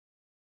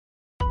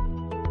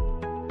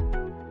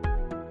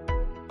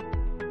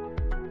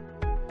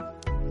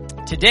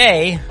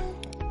Today,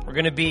 we're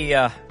going to be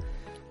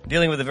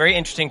dealing with a very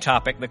interesting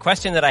topic. The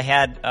question that I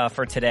had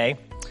for today,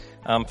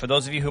 for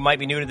those of you who might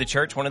be new to the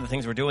church, one of the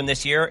things we're doing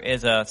this year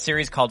is a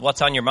series called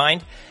What's on Your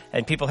Mind,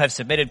 and people have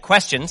submitted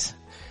questions,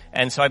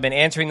 and so I've been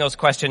answering those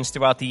questions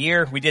throughout the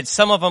year. We did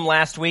some of them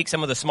last week,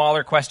 some of the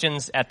smaller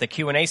questions at the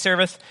Q&A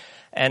service,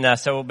 and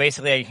so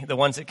basically the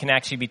ones that can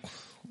actually be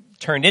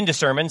turned into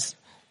sermons,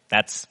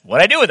 that's what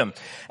I do with them.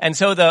 And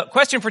so the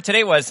question for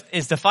today was,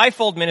 is the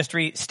fivefold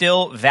ministry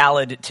still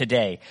valid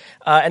today?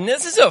 And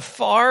this is a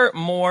far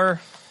more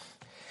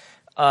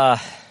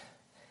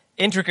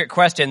intricate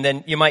question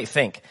than you might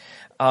think.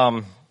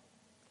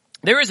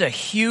 There is a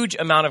huge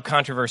amount of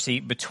controversy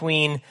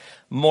between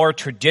more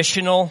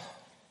traditional,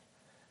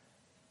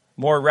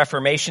 more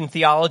Reformation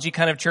theology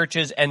kind of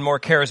churches and more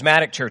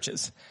charismatic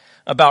churches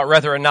about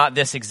whether or not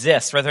this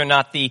exists, whether or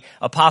not the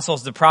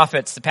apostles, the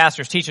prophets, the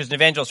pastors, teachers, and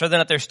evangelists, whether or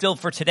not they're still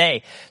for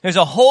today. There's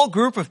a whole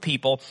group of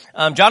people,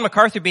 John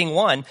MacArthur being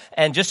one,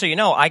 and just so you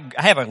know, I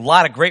have a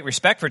lot of great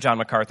respect for John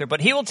MacArthur, but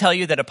he will tell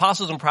you that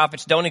apostles and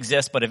prophets don't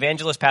exist, but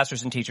evangelists,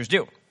 pastors, and teachers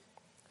do.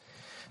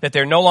 That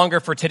they're no longer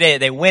for today.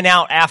 They went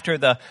out after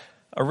the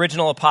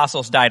original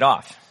apostles died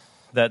off,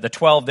 the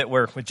 12 that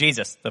were with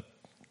Jesus. The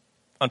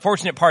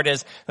unfortunate part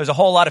is there's a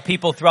whole lot of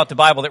people throughout the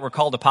Bible that were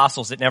called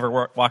apostles that never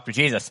walked with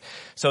Jesus.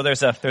 So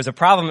there's a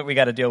problem that we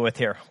got to deal with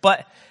here.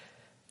 But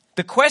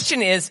the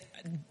question is,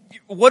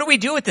 what do we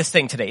do with this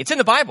thing today? It's in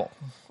the Bible.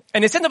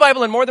 And it's in the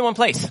Bible in more than one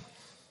place.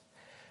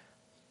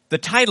 The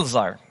titles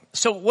are.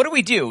 So what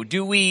do?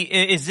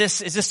 Is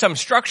this some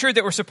structure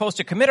that we're supposed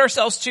to commit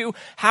ourselves to?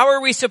 How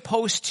are we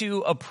supposed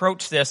to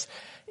approach this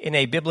in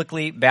a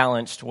biblically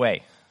balanced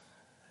way?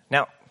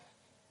 Now,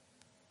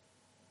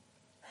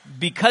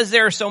 because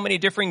there are so many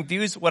differing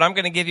views, what I'm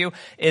going to give you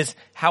is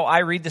how I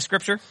read the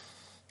scripture.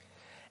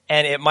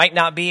 And it might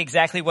not be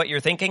exactly what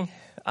you're thinking,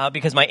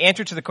 because my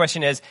answer to the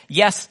question is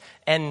yes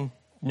and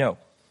no.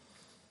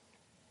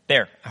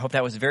 There. I hope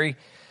that was very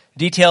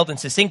detailed and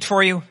succinct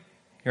for you.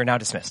 You're now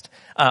dismissed.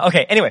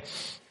 Okay, anyway.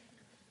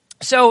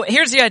 So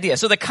here's the idea.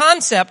 So the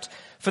concept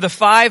for the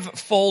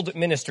fivefold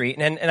ministry,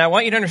 and I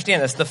want you to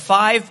understand this, the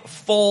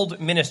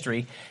fivefold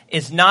ministry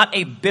is not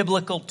a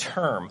biblical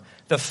term.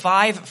 The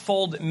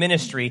fivefold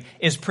ministry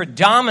is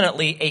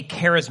predominantly a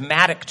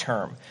charismatic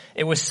term.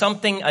 It was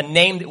a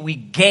name that we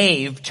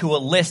gave to a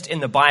list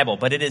in the Bible,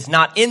 but it is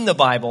not in the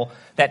Bible.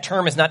 That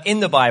term is not in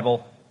the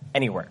Bible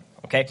anywhere.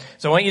 Okay?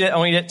 So I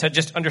want you to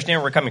just understand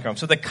where we're coming from.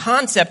 So the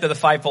concept of the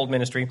fivefold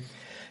ministry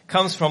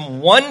comes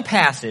from one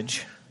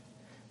passage,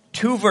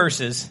 2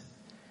 verses,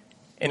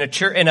 in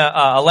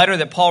a letter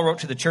that Paul wrote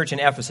to the church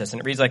in Ephesus, and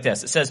it reads like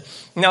this. It says,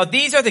 "Now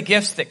these are the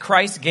gifts that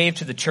Christ gave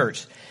to the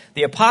church,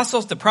 the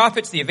apostles, the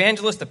prophets, the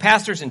evangelists, the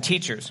pastors, and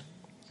teachers."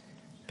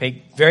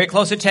 Pay very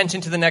close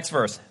attention to the next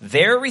verse.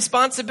 "Their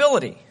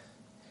responsibility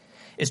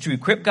is to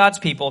equip God's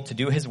people to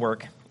do his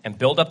work and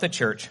build up the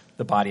church,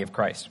 the body of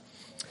Christ."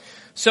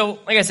 So,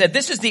 like I said,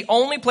 this is the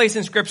only place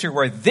in Scripture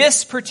where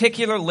this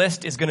particular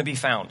list is going to be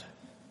found.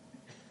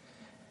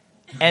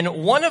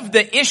 And one of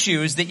the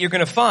issues that you're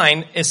going to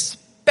find,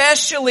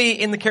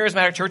 especially in the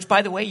charismatic church,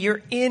 by the way,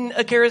 you're in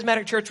a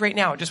charismatic church right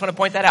now. I just want to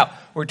point that out.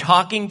 We're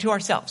talking to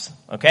ourselves,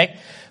 okay?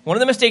 One of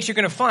the mistakes you're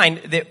going to find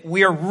that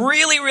we are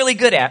really, really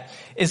good at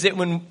is that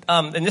when,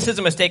 and this is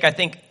a mistake I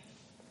think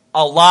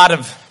a lot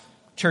of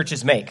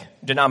churches make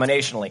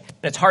denominationally,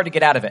 and it's hard to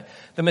get out of it.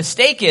 The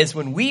mistake is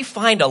when we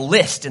find a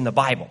list in the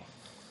Bible,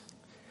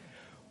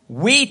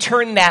 we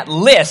turn that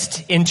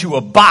list into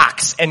a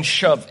box and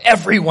shove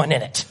everyone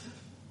in it.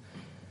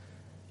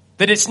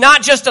 That it's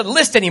not just a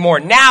list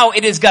anymore. Now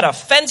it has got a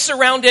fence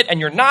around it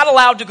and you're not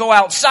allowed to go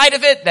outside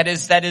of it. That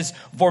is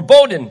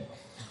verboten.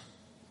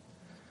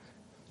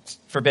 It's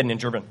forbidden in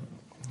German.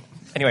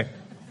 Anyway.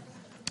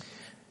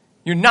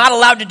 You're not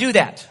allowed to do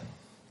that.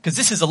 Because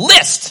this is a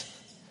list.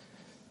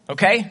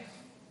 Okay?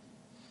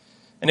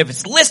 And if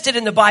it's listed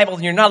in the Bible,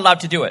 then you're not allowed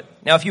to do it.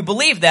 Now if you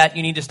believe that,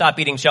 you need to stop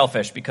eating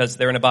shellfish because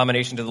they're an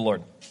abomination to the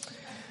Lord.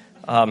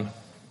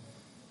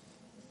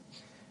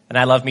 And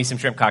I love me some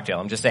shrimp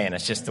cocktail. I'm just saying,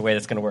 it's just the way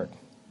that's going to work.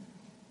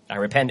 I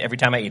repent every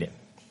time I eat it.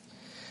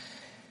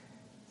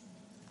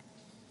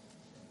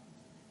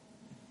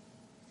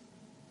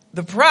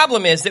 The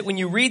problem is that when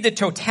you read the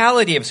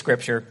totality of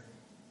Scripture,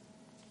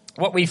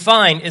 what we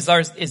find is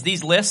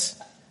these lists,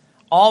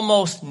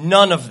 almost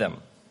none of them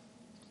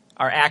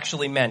are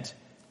actually meant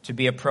to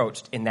be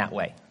approached in that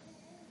way.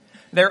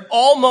 They're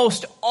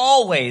almost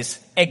always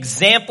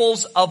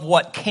examples of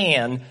what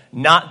can,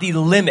 not the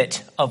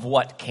limit of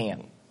what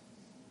can.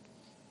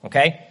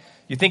 Okay?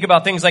 You think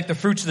about things like the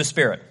fruits of the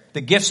Spirit,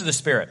 the gifts of the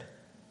Spirit.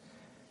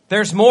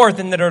 There's more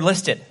than that are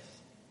listed.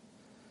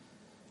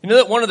 You know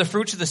that one of the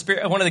fruits of the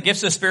Spirit, one of the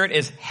gifts of the Spirit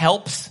is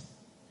helps?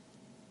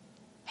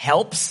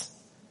 Helps?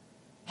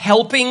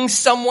 Helping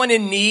someone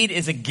in need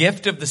is a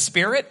gift of the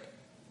Spirit?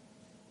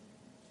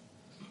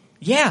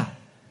 Yeah.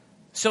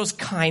 So is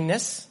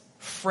kindness,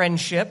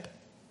 friendship.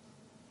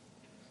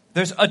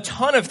 There's a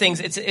ton of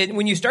things.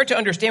 When you start to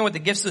understand what the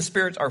gifts of the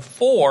Spirit are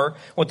for,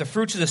 what the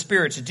fruits of the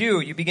Spirit do,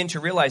 you begin to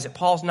realize that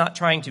Paul's not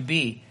trying to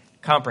be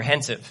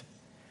comprehensive.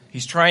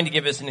 He's trying to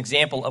give us an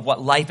example of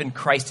what life in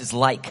Christ is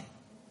like.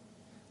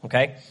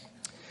 Okay?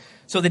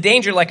 So the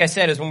danger, like I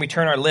said, is when we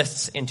turn our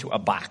lists into a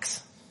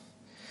box.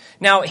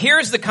 Now,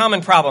 here's the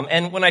common problem.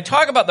 And when I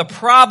talk about the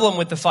problem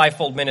with the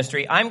fivefold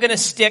ministry, I'm going to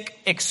stick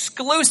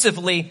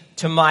exclusively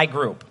to my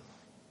group,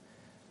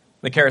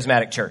 the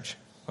Charismatic Church.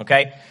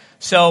 Okay?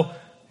 So I'm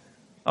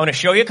going to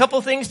show you a couple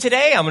of things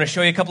today. I'm going to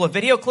show you a couple of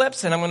video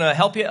clips, and I'm going to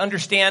help you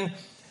understand,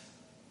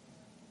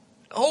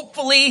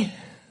 hopefully,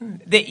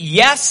 that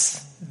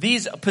yes,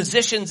 these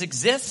positions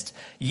exist.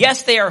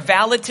 Yes, they are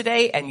valid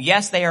today. And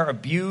yes, they are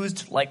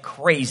abused like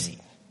crazy.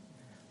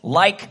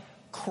 Like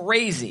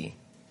crazy.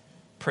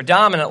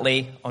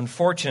 Predominantly,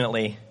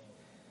 unfortunately,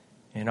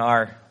 in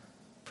our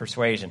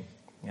persuasion,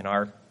 in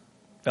our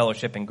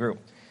fellowshipping group.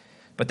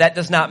 But that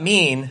does not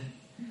mean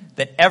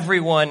that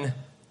everyone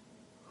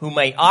who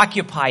may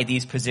occupy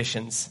these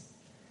positions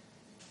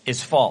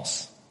is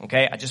false.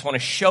 Okay? I just want to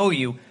show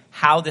you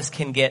how this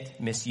can get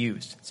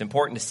misused. It's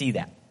important to see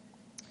that.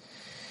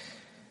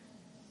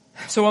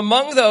 So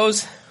among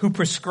those who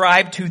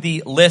prescribe to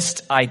the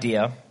list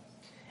idea,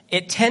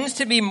 it tends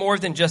to be more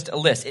than just a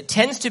list. It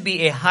tends to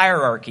be a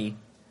hierarchy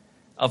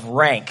of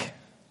rank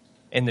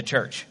in the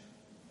church.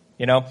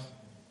 You know?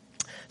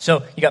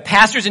 So you got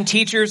pastors and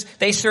teachers,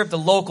 they serve the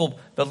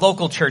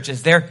local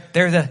churches. They're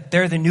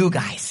the new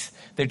guys.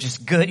 They're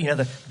just good,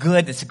 the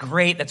good, that's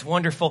great, that's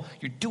wonderful.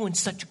 You're doing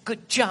such a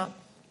good job.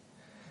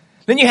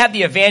 Then you have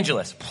the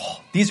evangelists.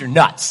 These are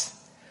nuts.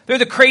 They're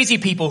the crazy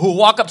people who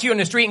walk up to you in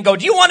the street and go,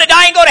 do you want to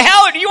die and go to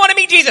hell, or do you want to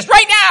meet Jesus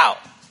right now?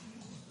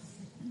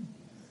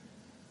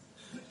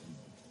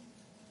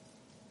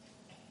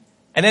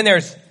 And then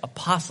there's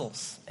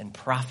apostles and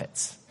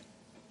prophets.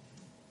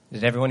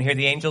 Did everyone hear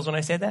the angels when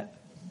I said that?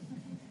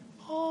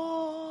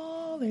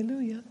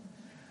 Hallelujah.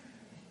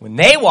 When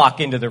they walk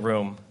into the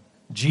room,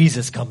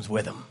 Jesus comes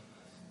with them.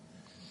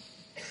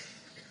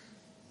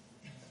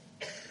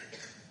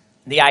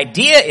 The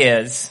idea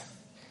is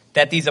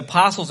that these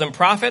apostles and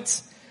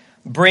prophets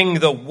bring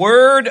the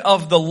word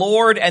of the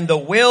Lord and the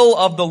will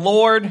of the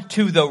Lord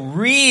to the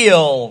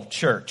real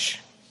church.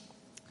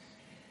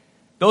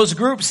 Those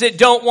groups that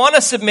don't want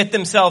to submit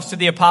themselves to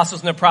the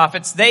apostles and the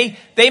prophets, they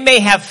may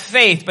have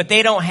faith, but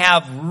they don't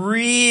have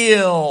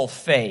real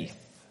faith.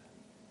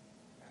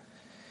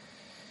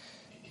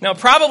 Now,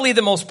 probably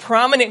the most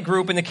prominent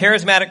group in the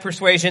charismatic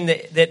persuasion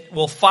that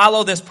will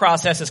follow this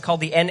process is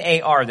called the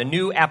NAR, the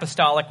New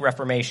Apostolic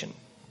Reformation.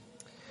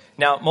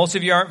 Now, most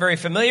of you aren't very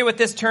familiar with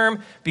this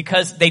term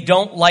because they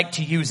don't like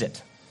to use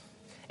it.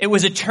 It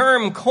was a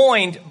term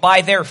coined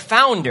by their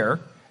founder,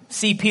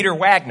 C. Peter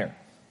Wagner.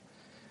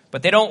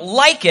 But they don't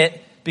like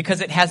it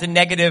because it has a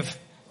negative,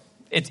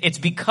 it's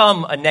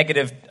become a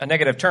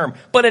negative term.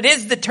 But it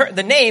is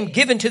the name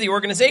given to the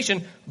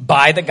organization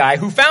by the guy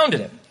who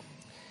founded it.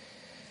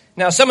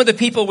 Now, some of the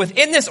people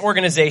within this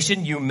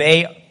organization, you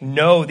may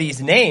know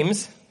these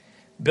names: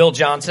 Bill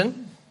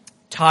Johnson,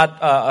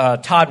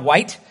 Todd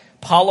White,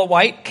 Paula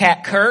White,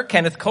 Kat Kerr,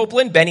 Kenneth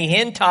Copeland, Benny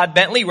Hinn, Todd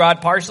Bentley,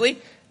 Rod Parsley,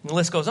 and the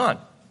list goes on.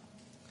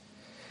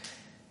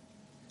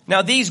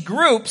 Now, these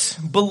groups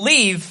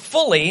believe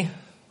fully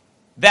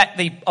that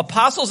the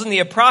apostles and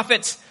the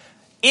prophets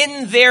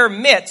in their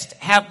midst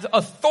have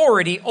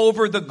authority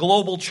over the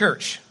global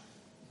church.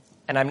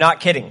 And I'm not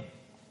kidding.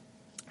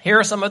 Here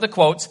are some of the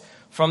quotes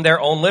from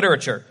their own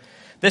literature.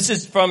 This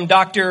is from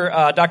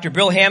Dr.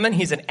 Bill Hammond.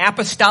 He's an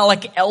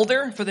apostolic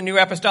elder for the New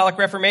Apostolic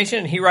Reformation.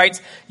 And he writes,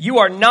 "You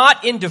are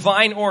not in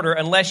divine order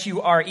unless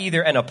you are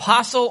either an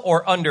apostle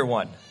or under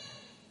one."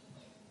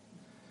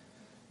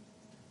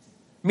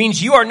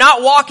 Means you are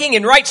not walking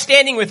in right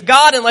standing with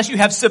God unless you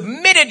have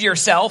submitted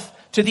yourself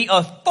to the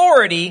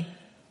authority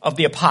of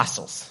the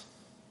apostles,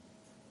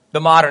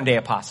 the modern day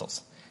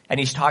apostles. And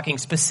he's talking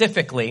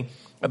specifically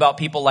about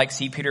people like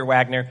C. Peter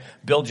Wagner,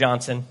 Bill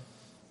Johnson,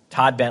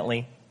 Todd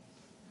Bentley.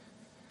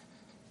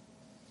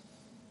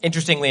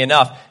 Interestingly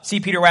enough, C.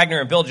 Peter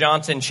Wagner and Bill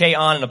Johnson, Che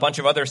Ahn, and a bunch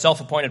of other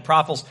self-appointed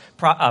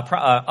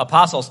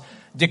apostles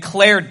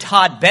declared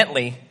Todd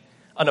Bentley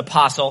an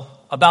apostle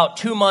about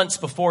 2 months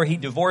before he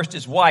divorced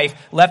his wife,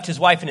 left his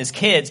wife and his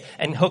kids,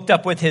 and hooked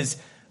up with his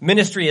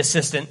ministry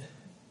assistant.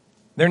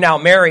 They're now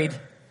married,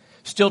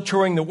 still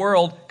touring the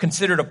world,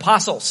 considered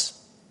apostles.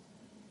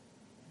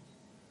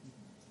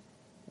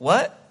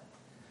 What?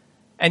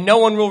 And no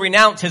one will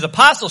renounce his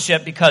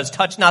apostleship because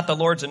touch not the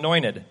Lord's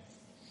anointed.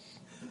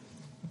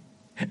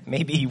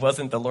 Maybe he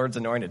wasn't the Lord's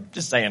anointed.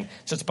 Just saying.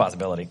 It's just a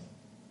possibility.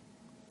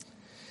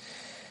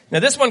 Now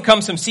this one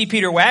comes from C.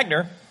 Peter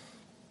Wagner.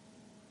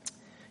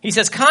 He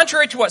says,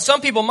 "Contrary to what some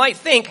people might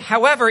think,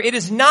 however, it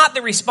is not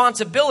the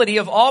responsibility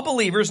of all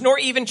believers, nor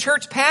even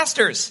church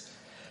pastors,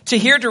 to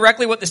hear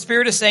directly what the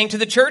Spirit is saying to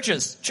the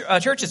churches.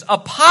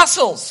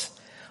 Apostles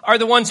are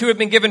the ones who have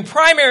been given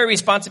primary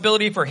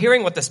responsibility for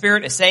hearing what the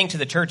Spirit is saying to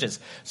the churches."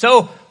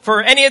 So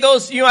for any of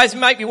those, you guys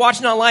might be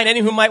watching online,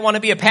 anyone who might want to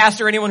be a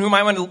pastor, anyone who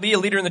might want to be a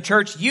leader in the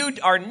church, you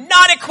are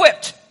not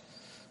equipped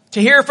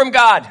to hear from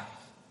God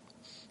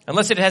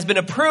unless it has been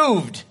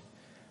approved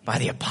by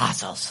the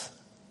apostles.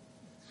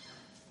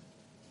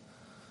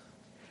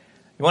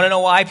 You want to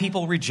know why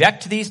people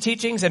reject these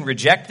teachings and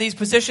reject these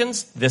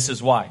positions? This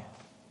is why.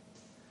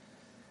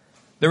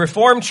 The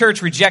Reformed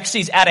Church rejects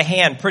these out of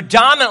hand,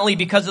 predominantly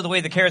because of the way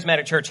the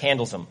Charismatic Church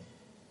handles them.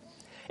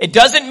 It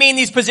doesn't mean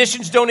these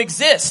positions don't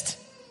exist.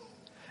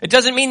 It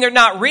doesn't mean they're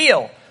not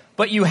real.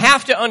 But you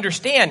have to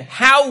understand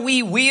how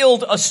we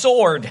wield a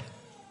sword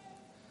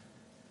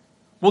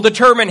will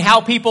determine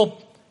how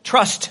people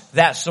trust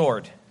that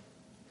sword.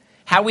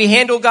 How we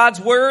handle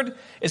God's word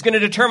is going to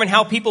determine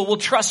how people will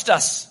trust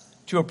us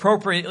to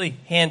appropriately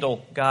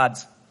handle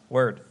God's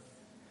word.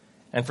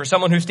 And for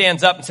someone who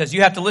stands up and says,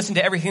 you have to listen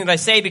to everything that I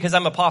say because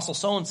I'm apostle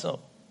so-and-so,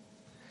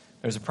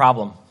 there's a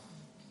problem.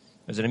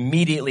 There's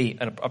immediately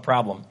a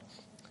problem.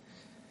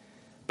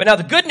 But now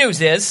the good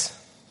news is,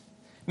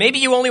 maybe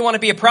you only want to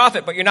be a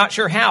prophet, but you're not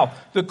sure how.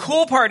 The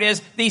cool part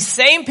is, these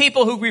same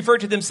people who refer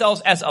to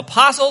themselves as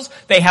apostles,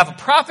 they have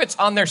prophets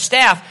on their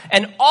staff,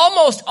 and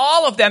almost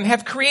all of them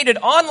have created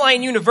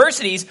online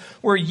universities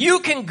where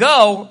you can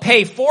go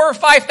pay $4,000 or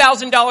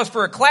 $5,000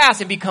 for a class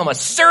and become a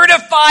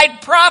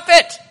certified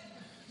prophet.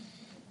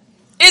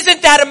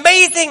 Isn't that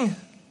amazing?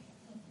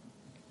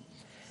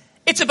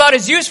 It's about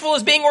as useful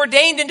as being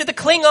ordained into the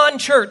Klingon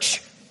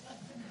church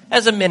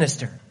as a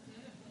minister.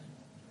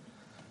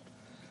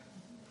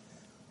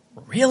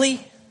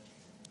 Really?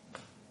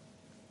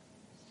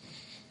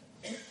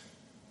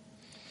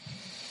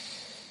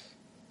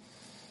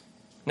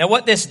 Now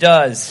what this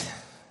does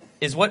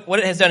is what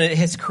it has done, it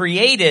has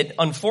created,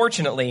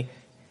 unfortunately,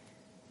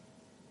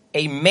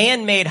 a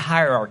man-made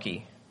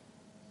hierarchy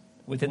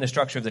within the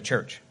structure of the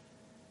church.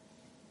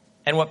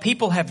 And what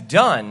people have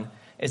done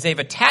is they've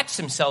attached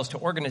themselves to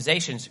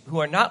organizations who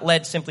are not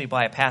led simply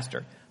by a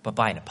pastor, but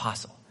by an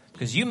apostle.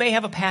 Because you may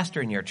have a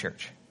pastor in your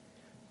church,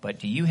 but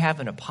do you have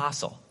an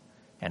apostle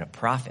and a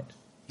prophet?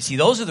 You see,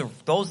 those are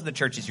the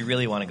churches you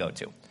really want to go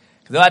to.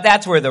 Because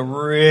that's where the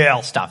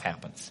real stuff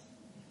happens.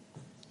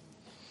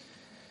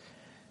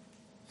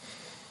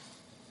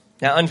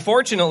 Now,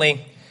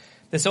 unfortunately,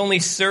 this only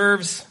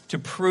serves to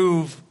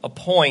prove a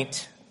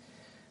point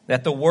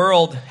that the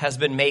world has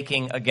been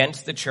making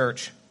against the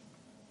church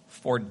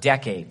for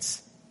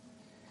decades.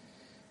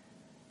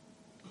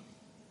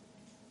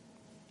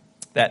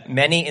 That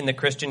many in the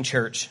Christian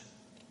church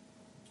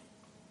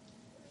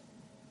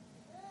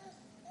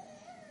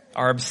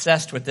are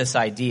obsessed with this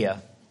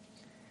idea,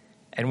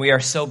 and we are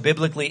so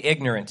biblically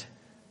ignorant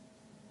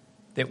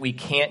that we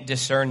can't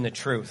discern the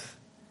truth.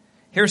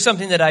 Here's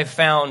something that I've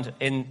found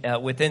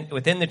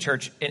within the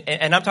church,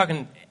 and I'm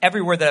talking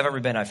everywhere that I've ever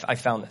been, I've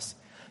found this.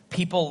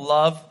 People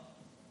love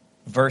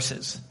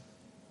verses.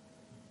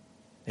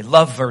 They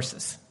love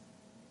verses.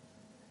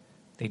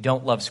 They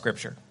don't love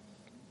Scripture.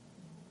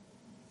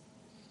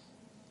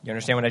 You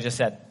understand what I just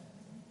said?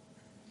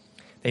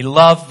 They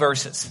love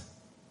verses.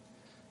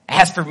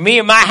 As for me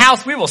and my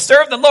house, we will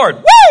serve the Lord.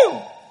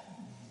 Woo!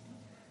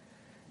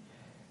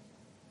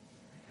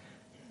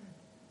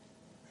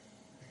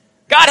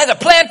 God has a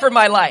plan for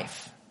my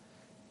life.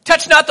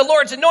 Touch not the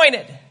Lord's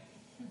anointed.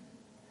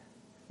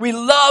 We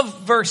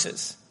love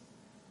verses.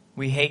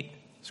 We hate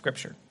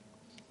Scripture.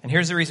 And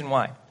here's the reason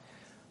why.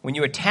 When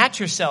you attach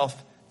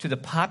yourself to the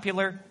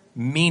popular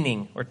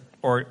meaning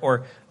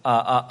or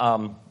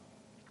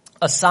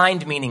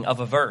assigned meaning of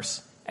a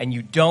verse, and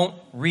you don't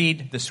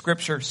read the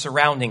Scripture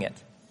surrounding it,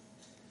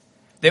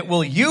 that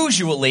will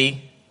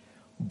usually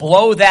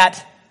blow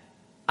that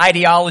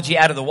ideology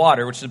out of the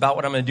water, which is about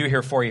what I'm going to do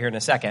here for you here in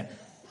a second.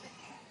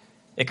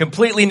 It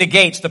completely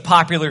negates the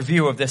popular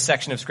view of this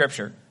section of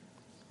Scripture.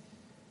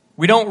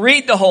 We don't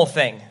read the whole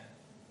thing.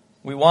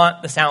 We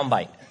want the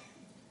soundbite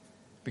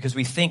because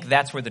we think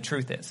that's where the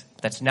truth is.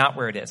 That's not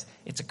where it is.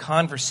 It's a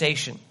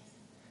conversation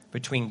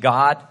between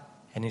God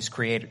and His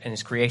Creator and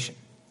His creation.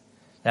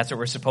 That's what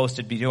we're supposed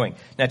to be doing.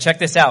 Now check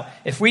this out.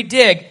 If we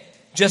dig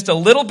just a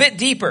little bit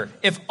deeper,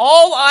 if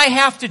all I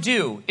have to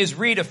do is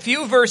read a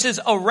few verses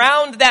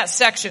around that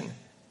section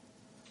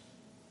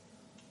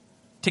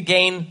to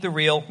gain the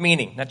real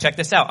meaning. Now check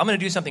this out. I'm going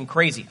to do something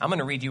crazy. I'm going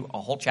to read you a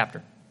whole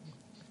chapter.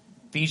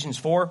 Ephesians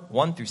 4,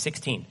 1 through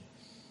 16.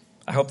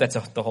 I hope that's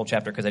the whole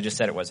chapter because I just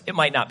said it was. It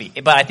might not be,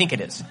 but I think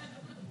it is.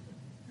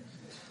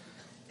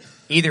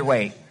 Either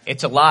way,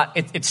 it's a lot.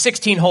 It's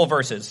 16 whole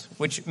verses,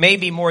 which may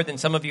be more than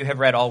some of you have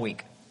read all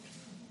week.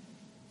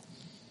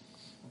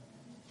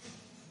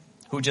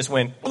 Who just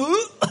went,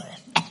 ooh?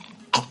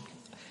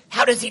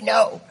 How does he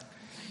know?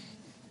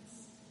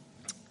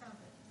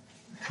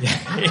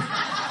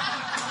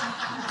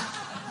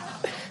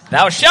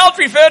 Thou shalt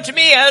refer to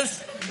me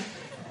as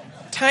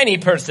tiny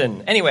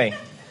person. Anyway,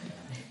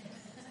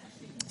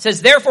 it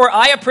says, therefore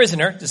I, a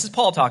prisoner, this is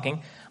Paul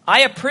talking,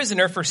 I, a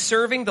prisoner for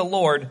serving the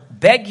Lord,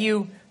 beg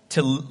you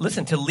to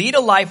lead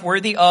a life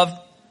worthy of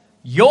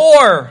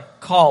your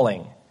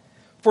calling.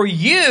 For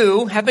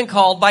you have been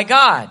called by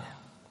God.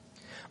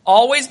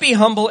 Always be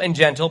humble and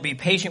gentle, be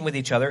patient with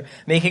each other,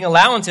 making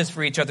allowances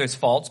for each other's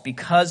faults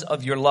because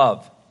of your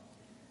love.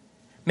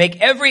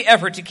 Make every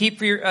effort to keep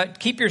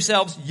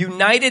yourselves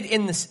united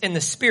in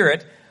the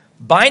Spirit,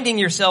 binding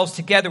yourselves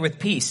together with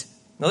peace.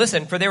 Now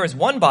listen, for there is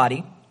one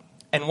body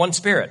and one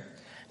Spirit,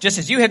 just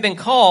as you have been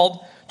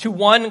called to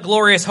one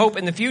glorious hope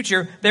in the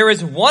future, there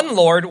is one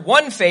Lord,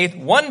 one faith,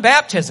 one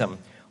baptism,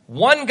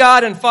 one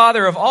God and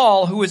Father of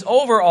all, who is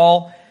over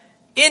all,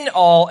 in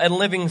all, and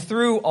living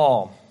through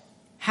all.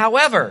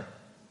 However,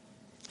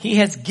 he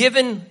has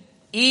given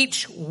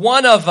each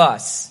one of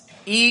us,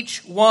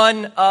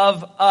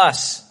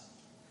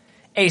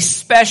 a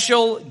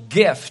special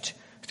gift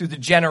through the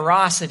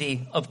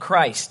generosity of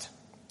Christ.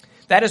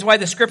 That is why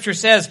the scripture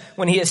says,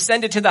 when he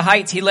ascended to the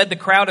heights, he led the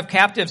crowd of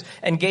captives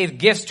and gave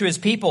gifts to his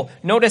people.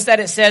 Notice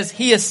that it says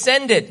he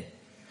ascended.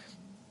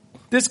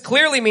 This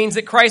clearly means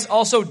that Christ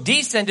also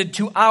descended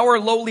to our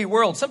lowly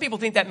world. Some people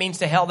think that means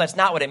to hell. That's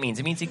not what it means.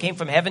 It means he came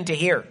from heaven to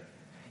here.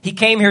 He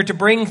came here to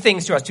bring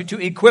things to us, to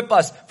equip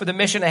us for the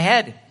mission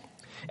ahead.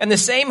 And the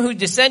same who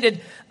descended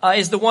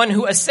is the one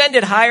who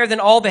ascended higher than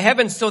all the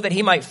heavens so that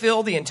he might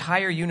fill the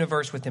entire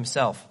universe with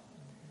himself.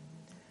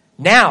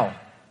 Now,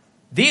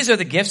 these are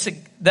the gifts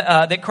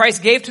that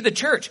Christ gave to the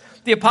church.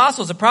 The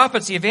apostles, the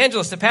prophets, the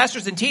evangelists, the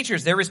pastors and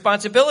teachers. Their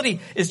responsibility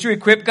is to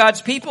equip God's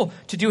people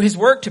to do his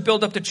work, to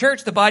build up the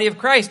church, the body of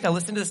Christ. Now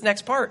listen to this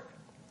next part.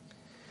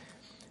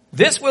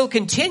 This will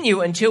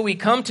continue until we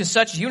come to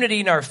such unity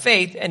in our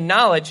faith and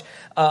knowledge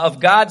of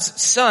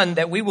God's Son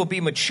that we will be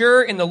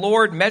mature in the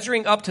Lord,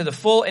 measuring up to the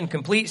full and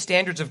complete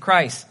standards of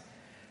Christ.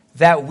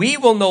 That we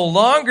will no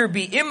longer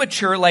be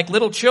immature like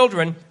little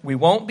children. We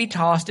won't be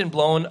tossed and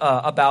blown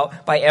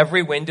about by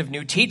every wind of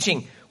new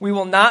teaching. We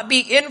will not be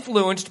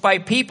influenced by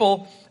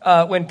people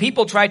when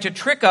people try to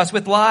trick us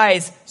with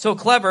lies so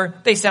clever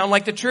they sound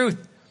like the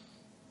truth.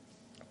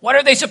 What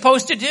are they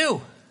supposed to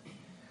do?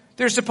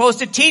 They're supposed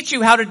to teach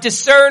you how to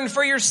discern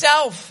for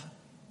yourself.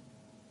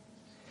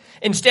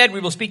 Instead, we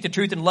will speak the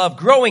truth in love,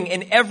 growing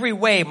in every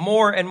way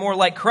more and more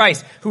like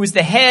Christ, who is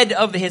the head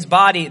of his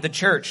body, the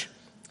church.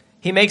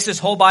 He makes this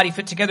whole body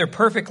fit together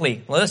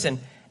perfectly. Listen,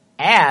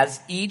 as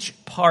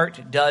each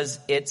part does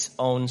its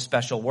own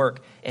special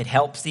work, it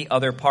helps the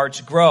other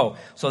parts grow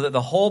so that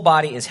the whole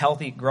body is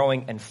healthy,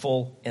 growing, and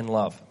full in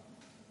love.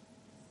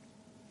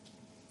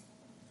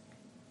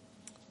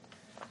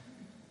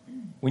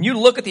 When you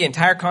look at the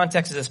entire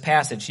context of this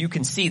passage, you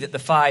can see that the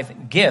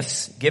 5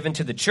 gifts given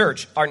to the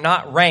church are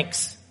not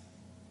ranks.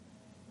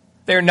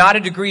 They're not a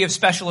degree of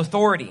special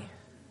authority.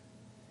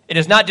 It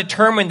is not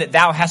determined that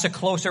thou hast a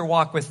closer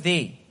walk with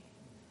thee.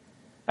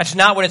 That's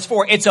not what it's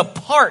for. It's a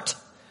part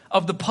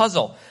of the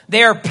puzzle.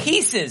 They are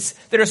pieces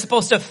that are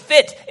supposed to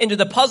fit into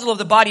the puzzle of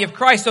the body of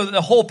Christ so that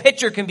the whole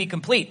picture can be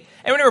complete.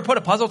 Anyone ever put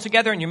a puzzle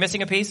together and you're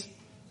missing a piece?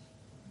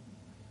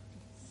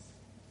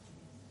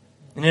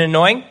 Isn't it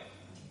annoying?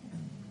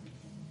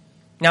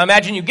 Now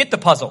imagine you get the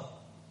puzzle.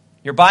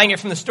 You're buying it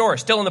from the store,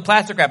 still in the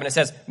plastic wrap, and it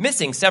says,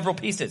 missing several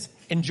pieces.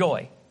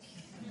 Enjoy.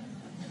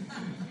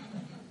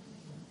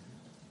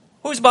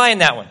 Who's buying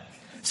that one?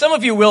 Some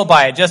of you will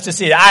buy it just to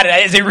see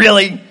it. Is it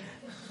really?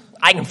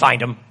 I can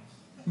find them.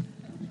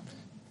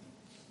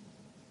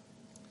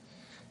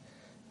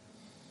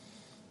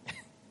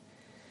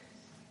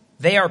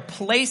 They are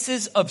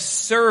places of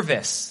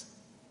service.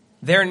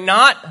 They're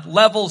not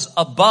levels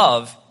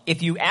above.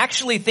 If you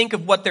actually think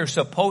of what they're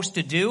supposed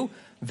to do,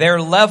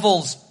 they're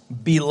levels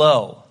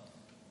below.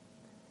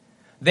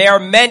 They are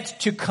meant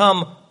to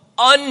come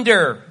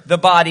under the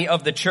body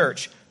of the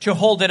church, to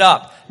hold it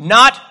up,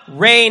 not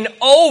reign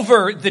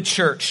over the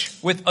church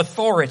with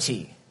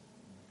authority.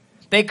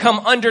 They come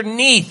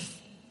underneath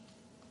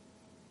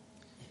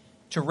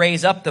to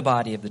raise up the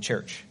body of the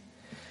church.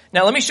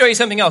 Now, let me show you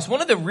something else.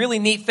 One of the really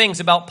neat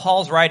things about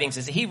Paul's writings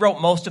is that he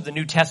wrote most of the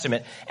New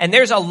Testament. And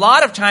there's a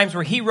lot of times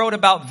where he wrote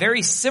about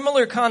very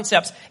similar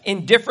concepts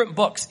in different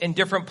books, in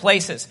different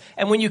places.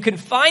 And when you can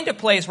find a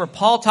place where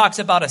Paul talks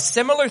about a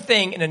similar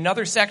thing in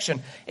another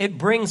section, it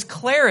brings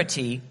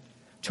clarity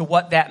to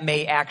what that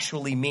may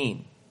actually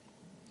mean.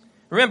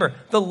 Remember,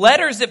 the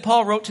letters that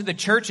Paul wrote to the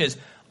churches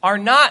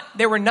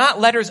they were not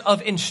letters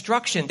of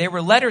instruction. They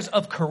were letters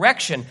of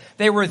correction.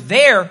 They were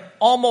there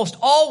almost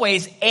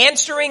always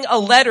answering a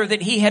letter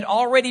that he had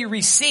already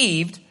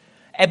received,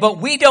 but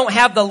we don't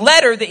have the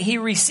letter that he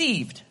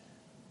received.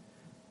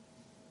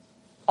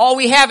 All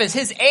we have is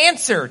his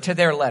answer to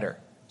their letter.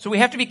 So we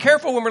have to be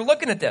careful when we're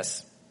looking at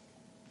this.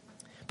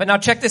 But now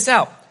check this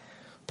out.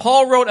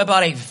 Paul wrote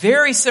about a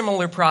very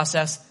similar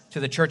process to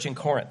the church in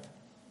Corinth.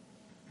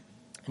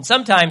 And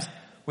sometimes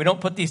we don't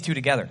put these two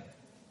together.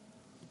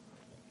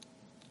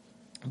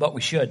 But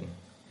we should.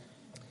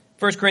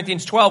 1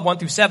 Corinthians 12,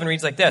 1-7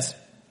 reads like this.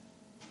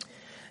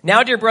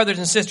 Now, dear brothers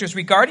and sisters,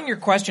 regarding your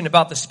question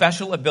about the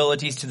special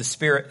abilities the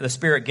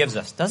Spirit gives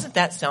us. Doesn't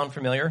that sound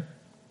familiar?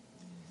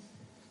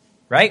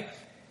 Right?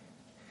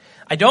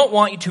 I don't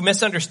want you to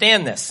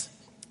misunderstand this.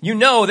 You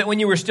know that when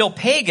you were still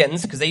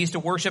pagans, because they used to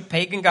worship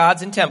pagan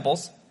gods in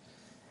temples,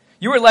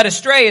 you were led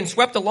astray and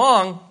swept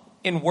along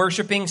in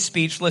worshiping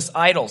speechless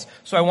idols.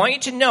 So I want you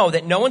to know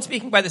that no one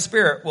speaking by the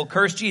Spirit will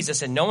curse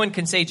Jesus, and no one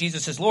can say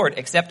Jesus is Lord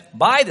except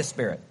by the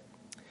Spirit.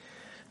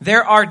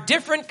 There are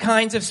different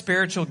kinds of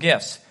spiritual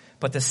gifts,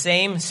 but the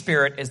same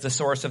Spirit is the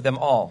source of them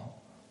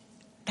all.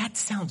 That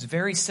sounds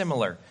very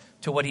similar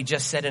to what he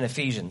just said in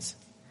Ephesians.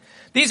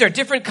 These are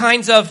different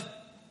kinds of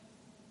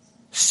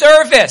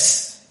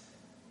service.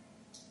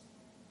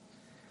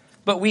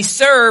 But we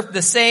serve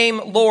the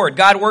same Lord.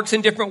 God works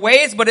in different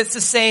ways, but it's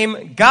the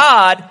same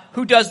God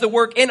who does the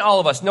work in all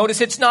of us. Notice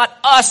it's not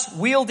us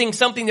wielding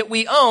something that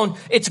we own.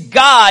 It's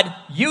God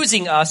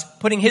using us,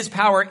 putting his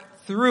power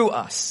through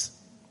us.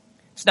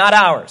 It's not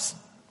ours.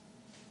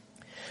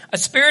 A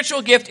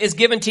spiritual gift is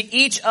given to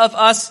each of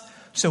us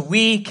so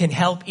we can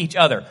help each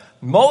other.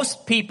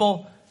 Most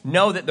people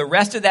know that the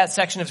rest of that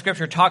section of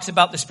Scripture talks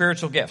about the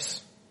spiritual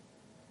gifts.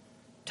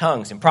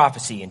 Tongues and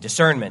prophecy and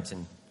discernment,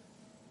 and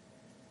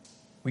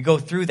we go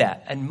through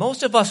that. And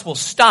most of us will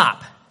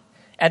stop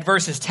at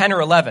verses 10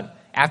 or 11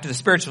 after the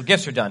spiritual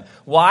gifts are done.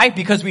 Why?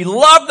 Because we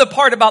love the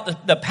part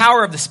about the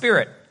power of the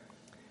Spirit.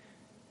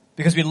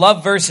 Because we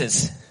love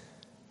verses.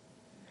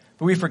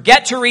 But we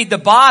forget to read the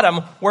bottom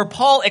where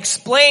Paul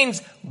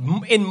explains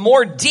in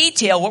more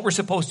detail what we're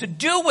supposed to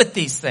do with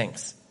these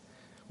things.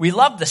 We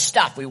love the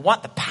stuff. We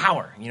want the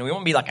power. We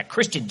want to be like a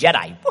Christian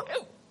Jedi.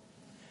 Woo-hoo.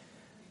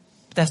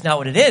 But that's not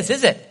what it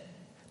is it?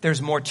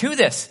 There's more to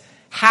this.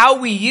 How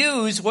we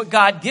use what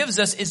God gives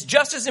us is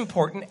just as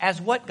important as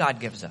what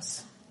God gives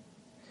us.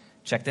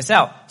 Check this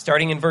out.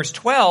 Starting in verse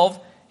 12,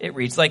 it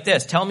reads like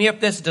this. Tell me if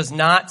this does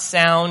not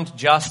sound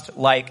just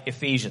like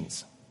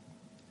Ephesians.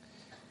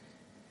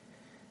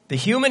 The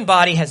human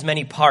body has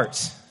many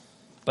parts,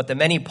 but the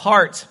many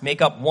parts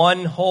make up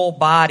one whole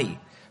body.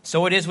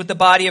 So it is with the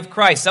body of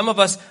Christ. Some of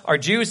us are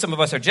Jews, some of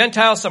us are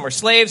Gentiles, some are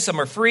slaves, some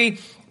are free,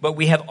 but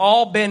we have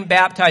all been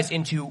baptized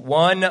into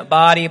one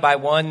body by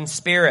one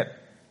Spirit.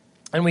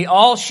 And we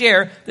all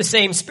share the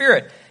same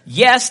Spirit.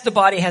 Yes, the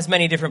body has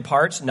many different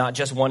parts, not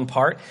just one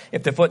part.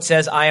 If the foot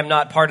says, I am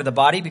not part of the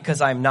body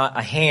because I am not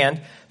a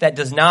hand, that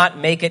does not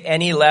make it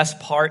any less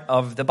part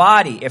of the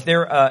body. If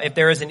if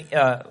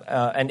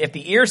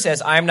the ear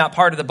says, I am not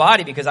part of the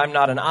body because I'm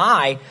not an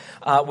eye,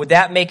 would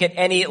that make it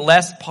any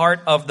less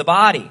part of the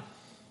body?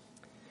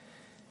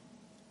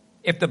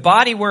 If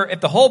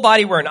the whole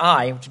body were an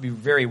eye, which would be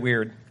very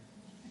weird,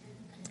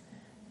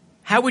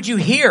 how would you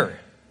hear?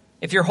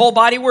 If your whole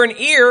body were an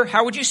ear,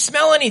 how would you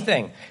smell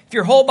anything? If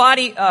your whole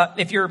body,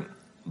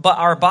 but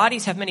our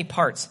bodies have many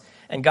parts,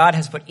 and God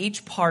has put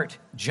each part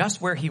just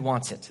where he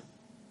wants it.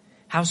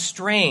 How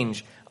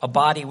strange a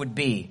body would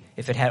be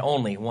if it had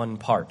only one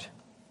part.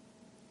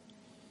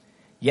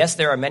 Yes,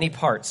 there are many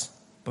parts,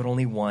 but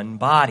only one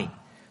body.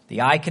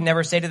 The eye can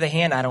never say to the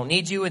hand, I don't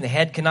need you, and the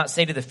head cannot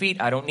say to the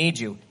feet, I don't need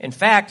you. In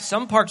fact,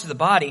 some parts of the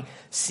body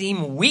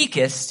seem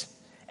weakest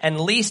and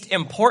least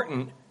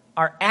important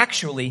are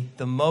actually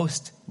the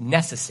most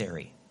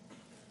necessary.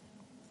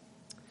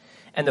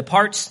 And the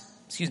parts,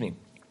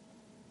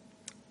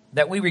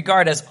 that we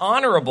regard as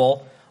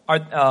honorable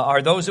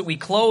are those that we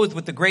clothe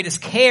with the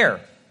greatest care.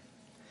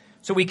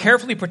 So we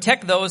carefully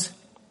protect those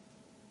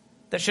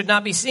that should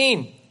not be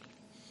seen,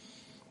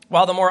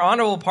 while the more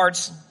honorable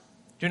parts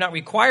do not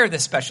require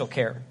this special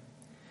care.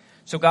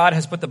 So God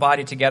has put the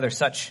body together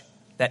such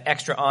that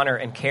extra honor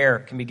and care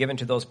can be given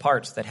to those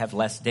parts that have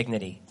less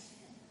dignity.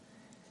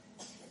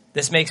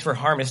 This makes for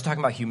harmony. This is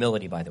talking about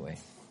humility, by the way.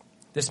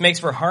 This makes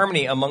for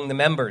harmony among the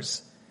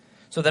members,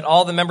 so that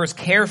all the members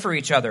care for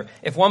each other.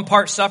 If one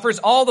part suffers,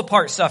 all the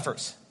part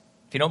suffers.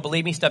 If you don't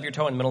believe me, stub your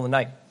toe in the middle of the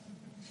night.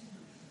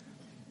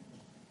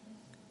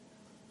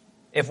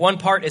 If one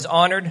part is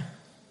honored,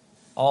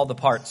 all the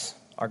parts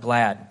are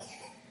glad.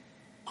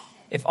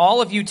 If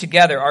all of you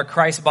together are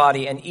Christ's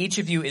body and each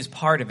of you is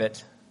part of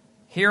it,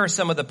 here are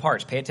some of the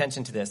parts. Pay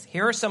attention to this.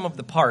 Here are some of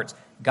the parts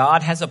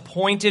God has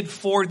appointed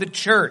for the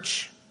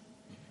church.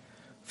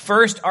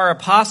 First are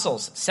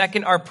apostles.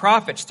 Second are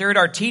prophets. Third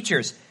are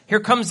teachers. Here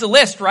comes the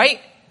list, right?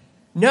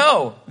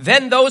 No.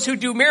 Then those who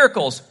do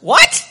miracles.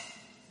 What?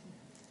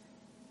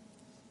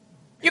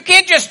 You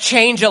can't just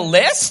change a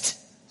list.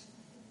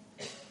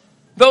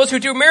 Those who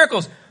do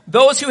miracles.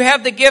 Those who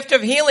have the gift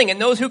of healing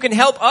and those who can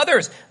help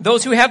others.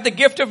 Those who have the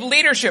gift of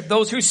leadership.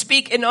 Those who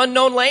speak in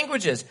unknown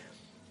languages.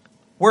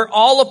 We're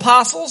all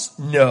apostles?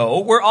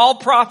 No. We're all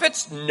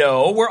prophets?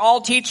 No. We're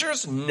all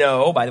teachers?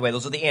 No. By the way,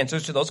 those are the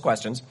answers to those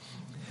questions.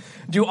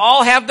 Do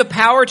all have the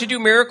power to do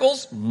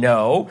miracles?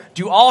 No.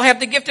 Do all have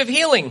the gift of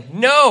healing?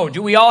 No.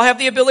 Do we all have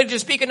the ability to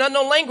speak in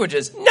unknown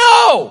languages?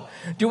 No.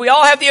 Do we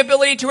all have the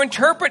ability to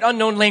interpret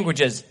unknown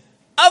languages?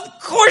 Of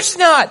course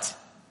not.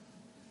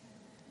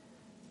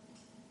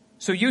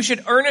 So you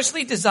should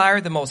earnestly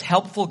desire the most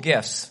helpful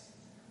gifts.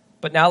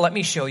 But now let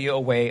me show you a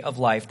way of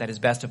life that is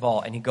best of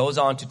all. And he goes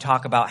on to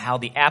talk about how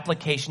the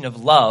application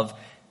of love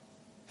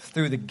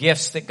through the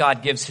gifts that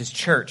God gives his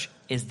church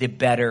is the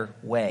better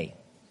way.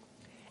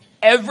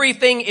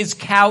 Everything is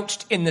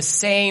couched in the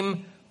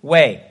same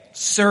way.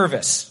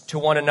 Service to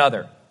one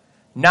another.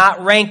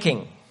 Not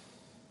ranking.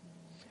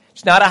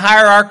 It's not a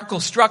hierarchical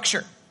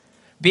structure.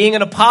 Being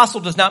an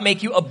apostle does not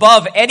make you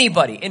above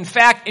anybody. In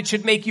fact, it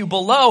should make you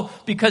below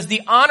because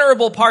the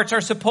honorable parts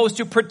are supposed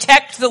to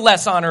protect the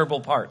less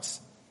honorable parts.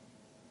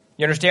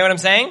 You understand what I'm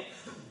saying?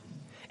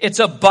 It's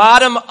a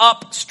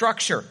bottom-up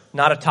structure,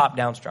 not a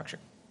top-down structure.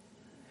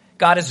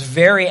 God is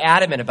very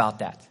adamant about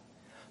that.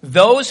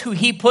 Those who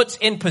he puts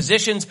in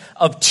positions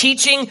of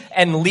teaching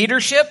and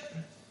leadership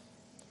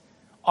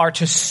are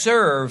to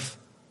serve,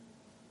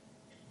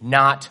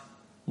 not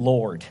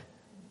Lord.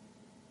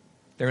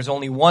 There's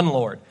only one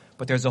Lord,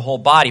 but there's a whole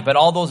body. But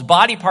all those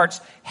body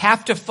parts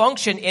have to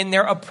function in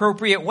their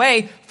appropriate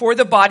way for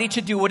the body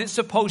to do what it's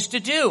supposed to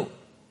do.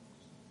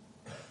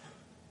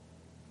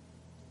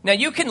 Now,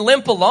 you can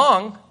limp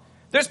along.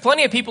 There's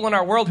plenty of people in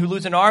our world who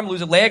lose an arm,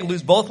 lose a leg,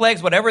 lose both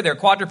legs, whatever. They're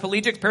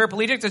quadriplegics,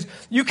 paraplegics.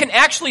 You can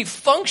actually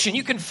function.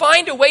 You can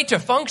find a way to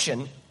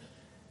function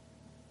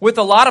with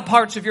a lot of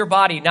parts of your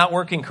body not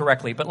working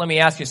correctly. But let me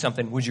ask you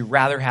something. Would you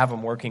rather have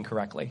them working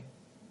correctly?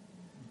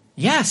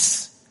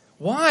 Yes.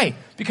 Why?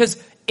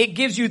 Because it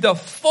gives you the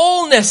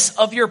fullness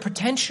of your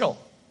potential.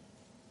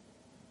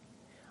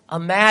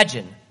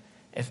 Imagine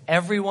if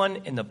everyone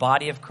in the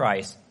body of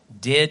Christ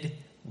did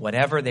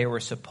whatever they were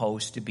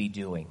supposed to be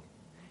doing,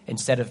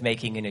 instead of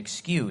making an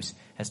excuse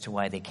as to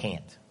why they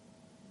can't.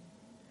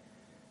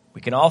 We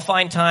can all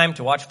find time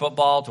to watch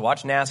football, to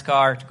watch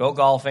NASCAR, to go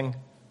golfing,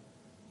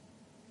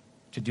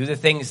 to do the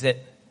things that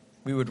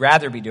we would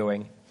rather be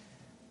doing,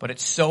 but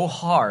it's so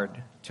hard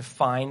to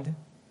find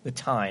the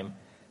time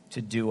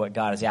to do what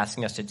God is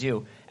asking us to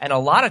do. And a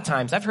lot of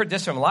times, I've heard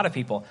this from a lot of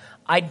people,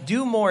 I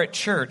do more at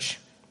church,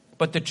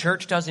 but the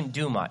church doesn't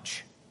do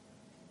much.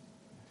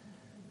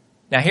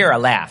 Now here I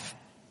laugh,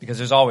 because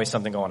there's always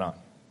something going on.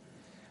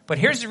 But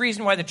here's the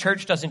reason why the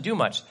church doesn't do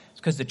much. It's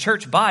because the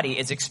church body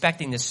is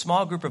expecting this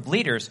small group of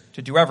leaders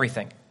to do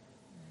everything,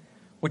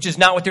 which is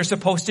not what they're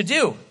supposed to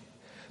do.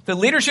 The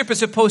leadership is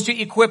supposed to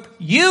equip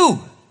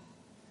you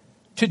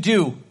to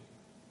do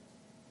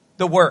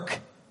the work,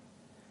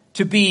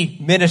 to be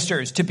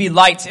ministers, to be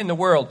lights in the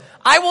world.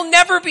 I will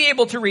never be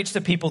able to reach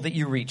the people that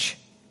you reach.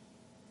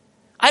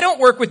 I don't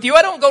work with you.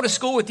 I don't go to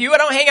school with you. I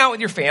don't hang out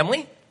with your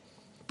family.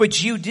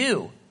 But you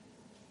do.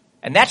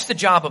 And that's the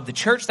job of the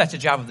church. That's the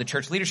job of the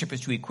church leadership, is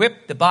to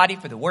equip the body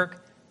for the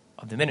work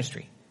of the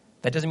ministry.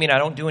 That doesn't mean I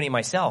don't do any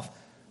myself.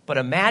 But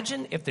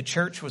imagine if the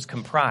church was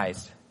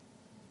comprised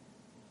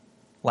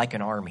like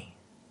an army,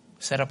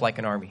 set up like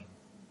an army,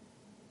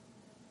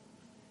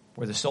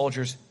 where the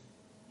soldiers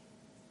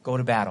go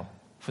to battle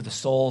for the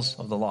souls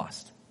of the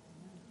lost.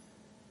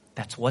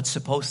 That's what's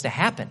supposed to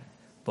happen,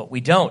 but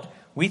we don't.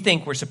 We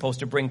think we're supposed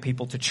to bring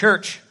people to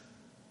church.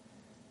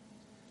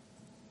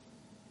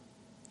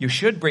 You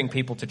should bring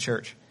people to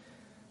church,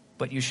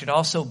 but you should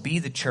also be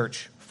the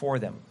church for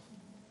them.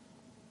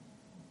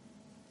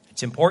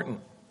 It's important.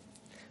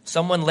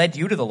 Someone led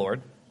you to the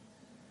Lord.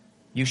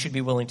 You should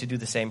be willing to do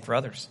the same for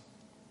others,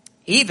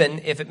 even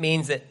if it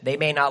means that they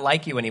may not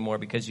like you anymore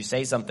because you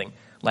say something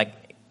like,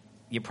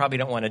 you probably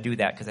don't want to do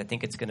that because I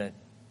think it's going to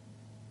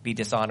be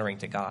dishonoring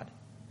to God.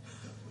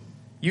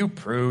 You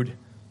prude.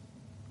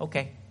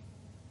 Okay.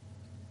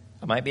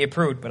 I might be a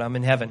prude, but I'm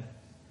in heaven.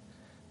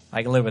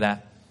 I can live with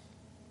that.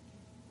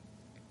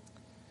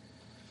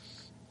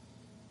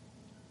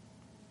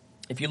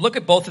 If you look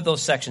at both of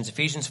those sections,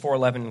 Ephesians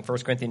 4:11 and 1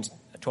 Corinthians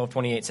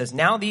 12:28 says,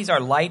 now these are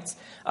lights,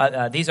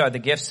 these are the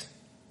gifts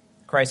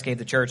Christ gave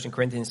the church. And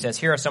Corinthians says,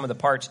 here are some of the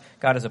parts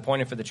God has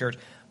appointed for the church.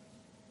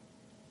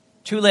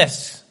 Two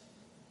lists.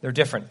 They're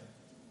different.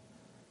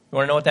 You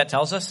want to know what that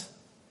tells us?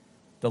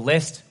 The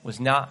list was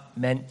not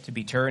meant to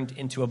be turned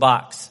into a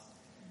box.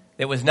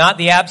 It was not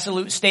the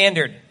absolute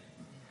standard.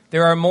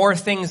 There are more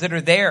things that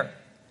are there.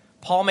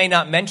 Paul may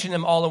not mention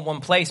them all in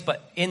one place,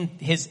 but in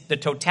the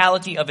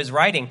totality of his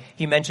writing,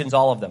 he mentions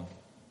all of them.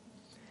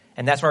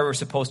 And that's why we're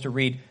supposed to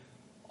read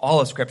all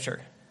of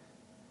Scripture.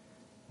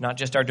 Not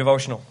just our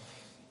devotional.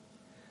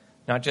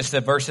 Not just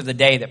the verse of the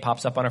day that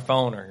pops up on our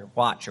phone or your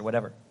watch or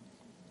whatever.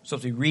 We're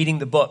supposed to be reading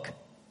the book.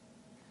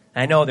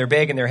 I know they're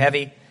big and they're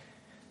heavy,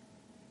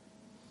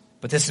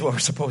 but this is what we're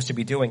supposed to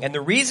be doing. And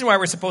the reason why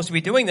we're supposed to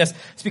be doing this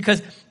is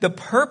because the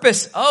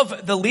purpose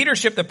of the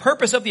leadership, the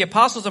purpose of the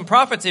apostles and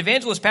prophets,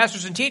 evangelists,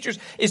 pastors, and teachers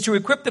is to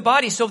equip the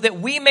body so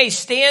that we may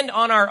stand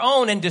on our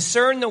own and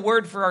discern the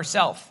word for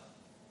ourselves.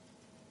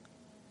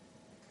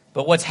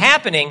 But what's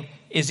happening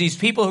is these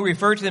people who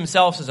refer to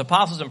themselves as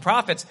apostles and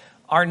prophets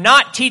are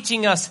not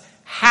teaching us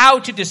how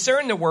to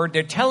discern the word.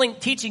 They're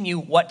teaching you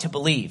what to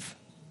believe.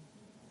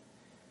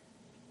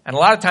 And a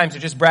lot of times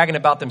they're just bragging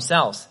about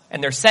themselves.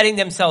 And they're setting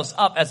themselves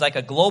up as like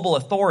a global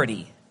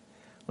authority.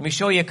 Let me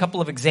show you a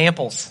couple of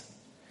examples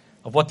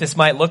of what this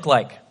might look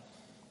like.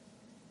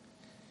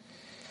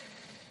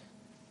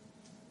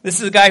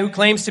 This is a guy who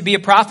claims to be a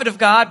prophet of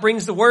God,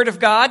 brings the word of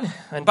God.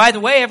 And by the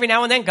way, every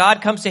now and then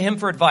God comes to him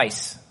for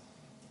advice.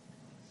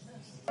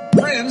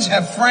 Friends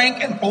have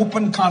frank and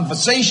open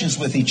conversations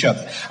with each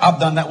other. I've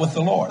done that with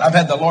the Lord. I've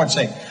had the Lord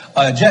say,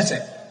 Jesse,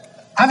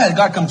 I've had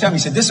God come tell me, he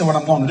said, this is what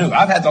I'm going to do.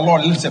 I've had the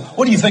Lord listen,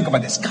 what do you think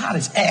about this? God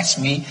has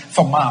asked me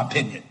for my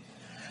opinion.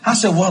 I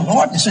said, well,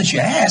 Lord, since you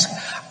asked,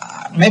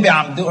 maybe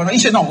I'm doing it. He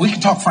said, no, we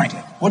can talk frankly.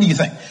 What do you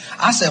think?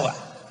 I said, well,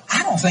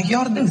 I don't think you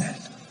ought to do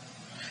that.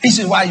 He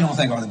said, why you don't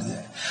think I ought to do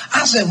that?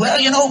 I said, well,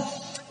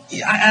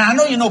 I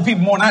know you know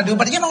people more than I do,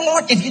 but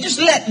Lord, if you just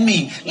let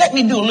me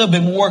do a little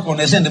bit more work on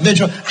this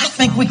individual, I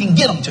think we can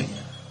get them to you.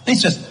 He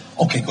says,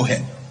 okay, go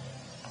ahead.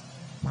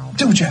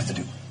 Do what you have to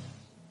do.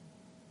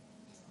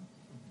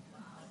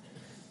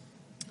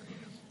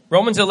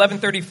 Romans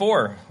 11:34,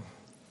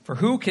 for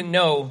who can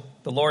know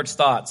the Lord's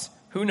thoughts?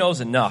 Who knows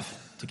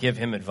enough to give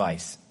him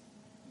advice.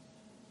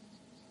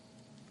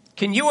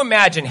 Can you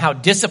imagine how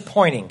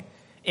disappointing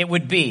it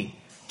would be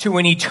to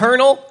an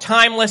eternal,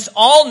 timeless,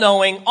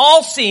 all-knowing,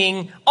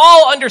 all-seeing,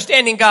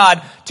 all-understanding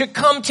God to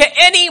come to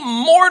any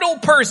mortal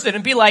person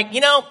and be like,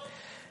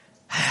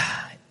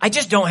 I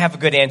just don't have a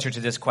good answer to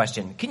this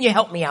question. Can you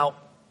help me out?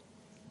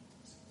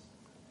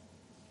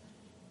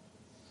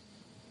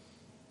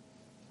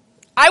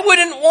 I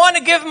wouldn't want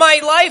to give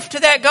my life to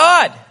that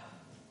God.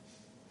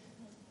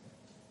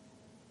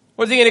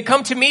 Was he going to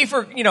come to me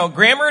for,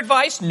 grammar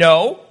advice?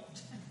 No.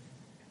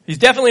 He's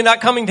definitely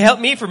not coming to help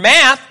me for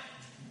math.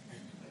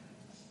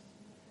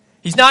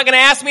 He's not going to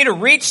ask me to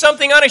reach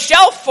something on a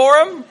shelf for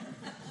him.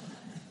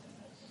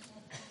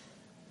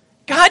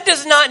 God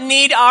does not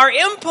need our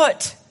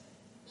input.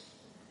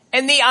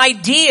 And the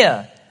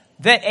idea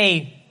that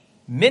a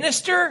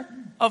minister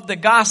of the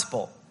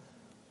gospel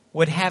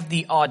would have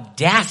the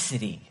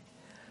audacity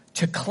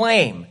to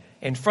claim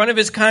in front of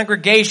his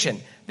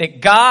congregation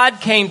that God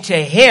came to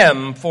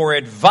him for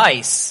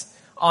advice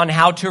on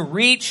how to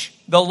reach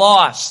the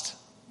lost.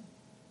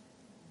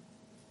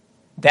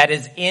 That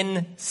is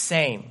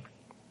insane.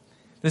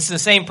 This is the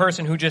same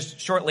person who just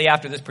shortly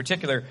after this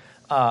particular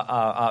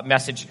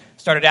message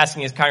started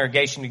asking his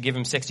congregation to give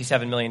him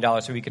 $67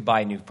 million so he could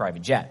buy a new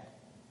private jet.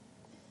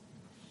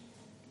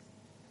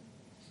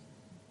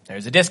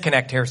 There's a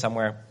disconnect here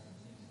somewhere.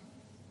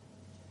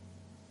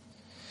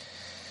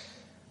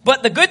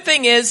 But the good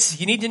thing is,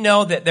 you need to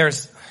know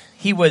that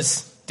he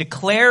was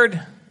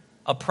declared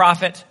a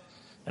prophet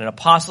and an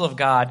apostle of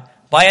God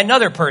by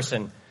another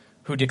person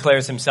who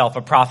declares himself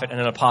a prophet and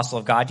an apostle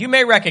of God. You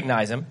may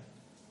recognize him.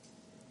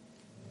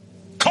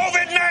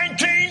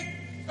 COVID-19.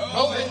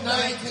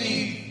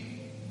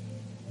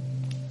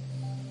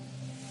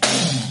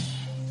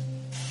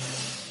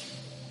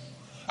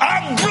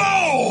 I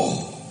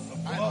blow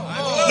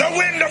the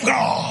wind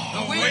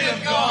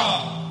of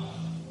God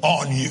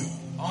on you.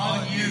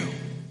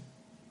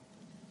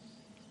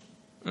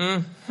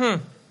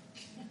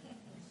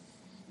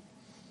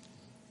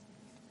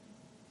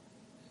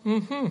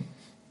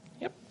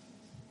 Yep.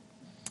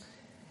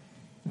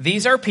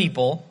 These are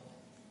people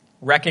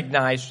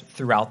recognized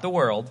throughout the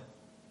world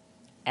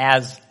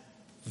as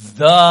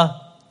the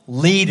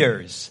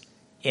leaders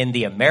in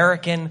the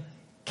American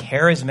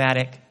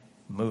charismatic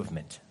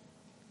movement.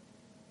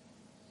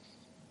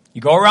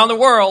 You go around the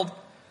world,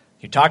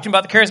 you're talking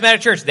about the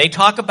charismatic church, they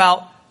talk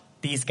about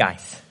these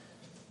guys.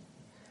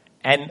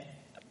 And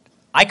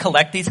I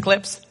collect these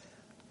clips.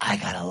 I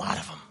got a lot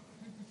of them.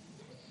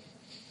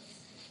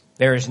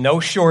 There is no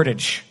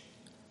shortage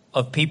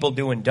of people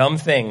doing dumb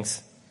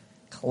things,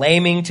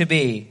 claiming to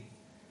be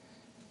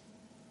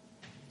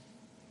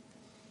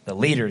the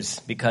leaders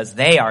because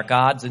they are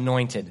God's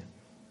anointed.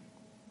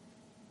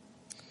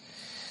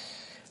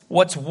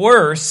 What's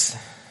worse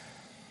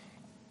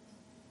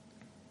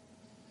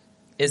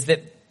is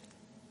that,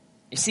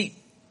 you see,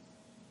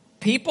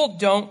 people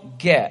don't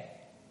get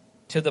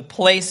to the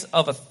place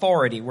of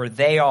authority where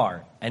they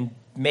are, and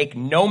make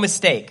no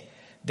mistake,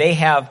 they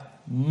have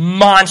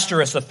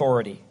monstrous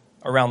authority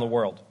around the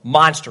world.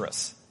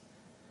 Monstrous.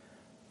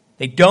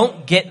 They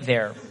don't get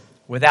there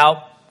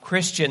without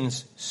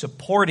Christians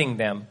supporting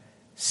them,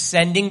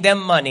 sending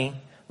them money,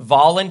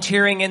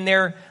 volunteering in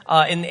their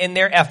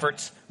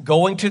efforts,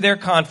 going to their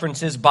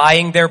conferences,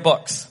 buying their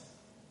books.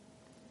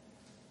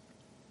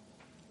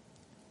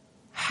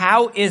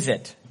 How is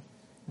it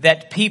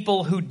that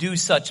people who do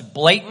such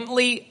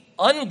blatantly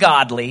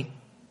ungodly,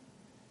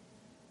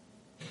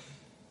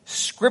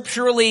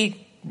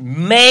 scripturally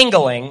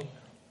mangling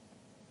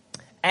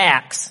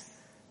acts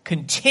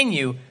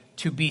continue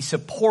to be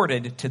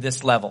supported to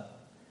this level?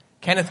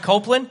 Kenneth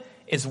Copeland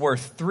is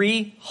worth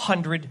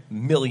 $300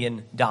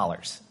 million.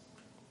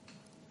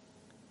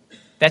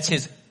 That's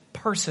his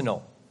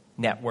personal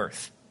net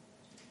worth.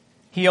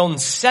 He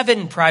owns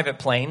 7 private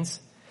planes.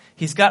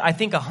 He's got, I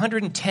think, a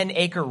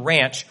 110-acre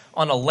ranch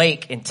on a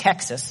lake in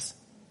Texas.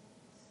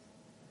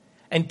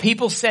 And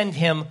people send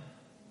him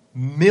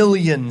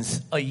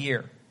millions a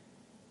year.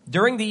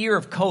 During the year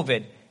of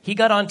COVID, he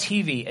got on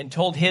TV and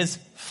told his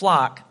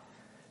flock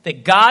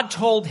that God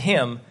told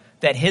him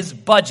that his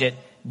budget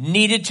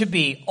needed to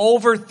be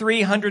over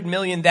 $300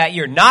 million that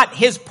year. Not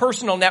his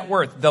personal net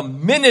worth, the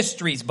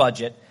ministry's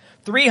budget,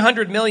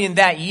 $300 million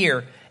that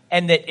year.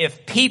 And that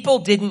if people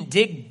didn't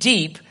dig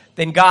deep,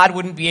 then God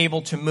wouldn't be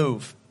able to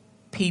move.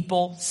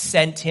 People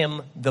sent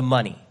him the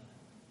money.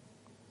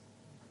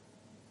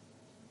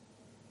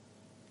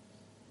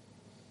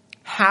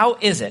 How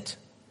is it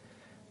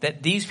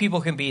that these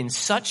people can be in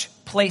such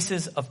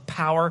places of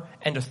power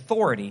and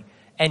authority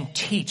and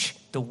teach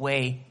the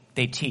way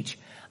they teach?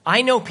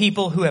 I know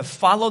people who have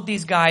followed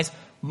these guys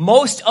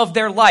most of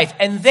their life,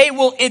 and they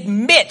will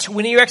admit,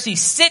 when you actually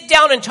sit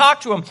down and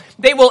talk to them,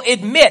 they will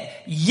admit,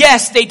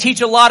 yes, they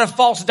teach a lot of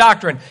false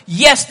doctrine.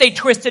 Yes, they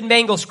twist and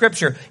mangle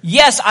scripture.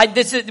 Yes,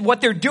 this is what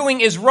they're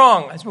doing is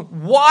wrong.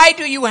 Why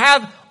do you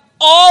have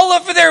all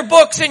of their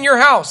books in your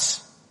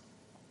house?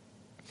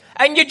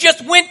 And you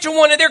just went to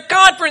one of their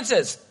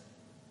conferences.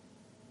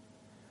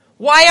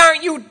 Why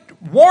aren't you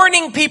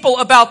warning people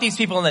about these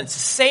people. And then it's the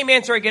same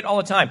answer I get all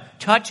the time.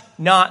 Touch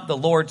not the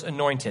Lord's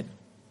anointed.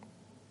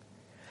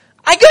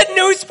 I got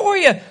news for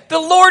you. The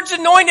Lord's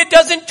anointed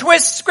doesn't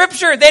twist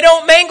Scripture. They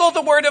don't mangle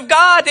the Word of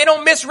God. They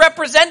don't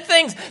misrepresent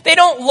things. They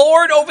don't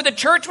lord over the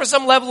church with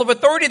some level of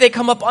authority. They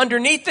come up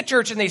underneath the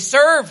church and they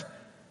serve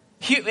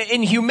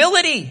in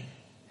humility.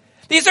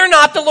 These are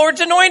not the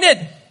Lord's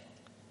anointed.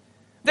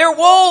 They're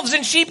wolves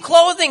in sheep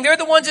clothing. They're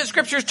the ones that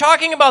Scripture is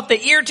talking about,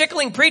 the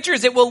ear-tickling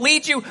preachers that will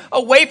lead you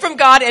away from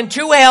God and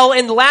to hell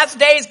in the last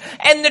days.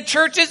 And the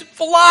church is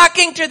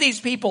flocking to these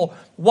people.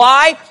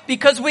 Why?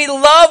 Because we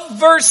love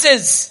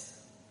verses.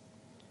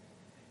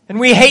 And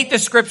we hate the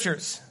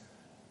Scriptures.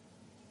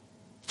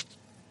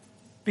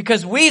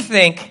 Because we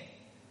think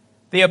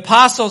the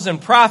apostles and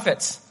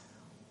prophets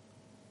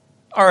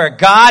are a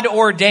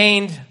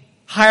God-ordained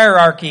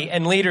hierarchy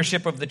and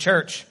leadership of the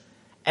church.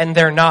 And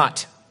they're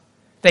not.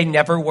 They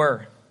never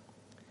were.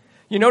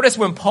 You notice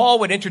when Paul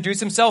would introduce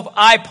himself,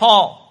 I,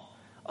 Paul,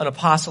 an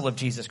apostle of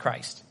Jesus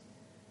Christ.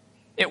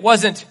 It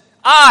wasn't,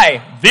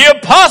 I, the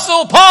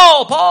apostle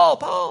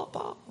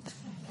Paul.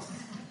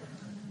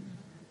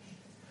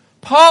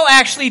 Paul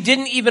actually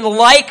didn't even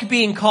like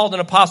being called an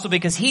apostle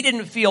because he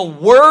didn't feel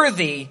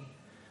worthy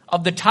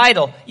of the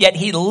title, yet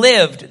he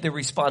lived the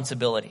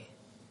responsibility.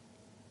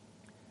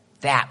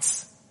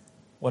 That's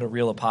what a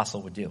real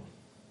apostle would do.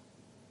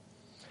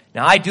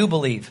 Now, I do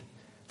believe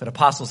that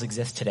apostles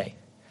exist today.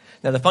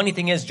 Now, the funny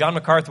thing is, John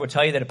MacArthur would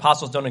tell you that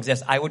apostles don't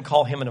exist. I would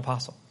call him an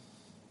apostle.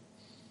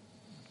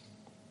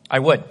 I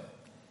would.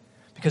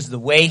 Because of the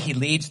way he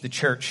leads the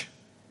church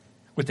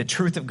with the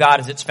truth of God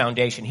as its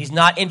foundation. He's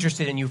not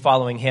interested in you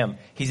following him.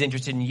 He's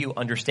interested in you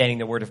understanding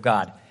the Word of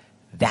God.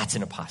 That's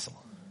an apostle.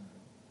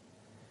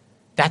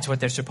 That's what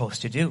they're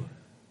supposed to do.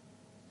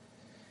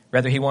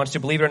 Whether he wants to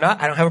believe it or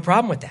not, I don't have a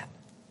problem with that.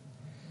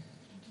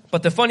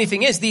 But the funny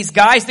thing is, these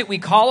guys that we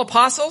call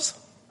apostles,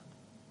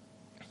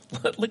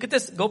 look at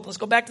this. Let's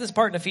go back to this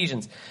part in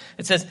Ephesians.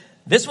 It says,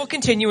 this will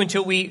continue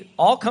until we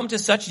all come to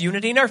such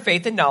unity in our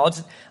faith and knowledge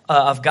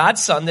of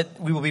God's Son that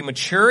we will be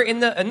mature in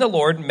the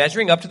Lord,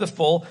 measuring up to the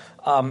full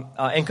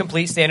and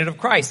complete standard of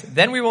Christ.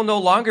 Then we will no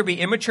longer be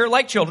immature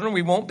like children.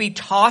 We won't be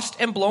tossed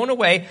and blown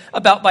away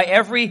about by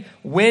every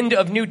wind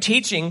of new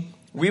teaching.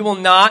 We will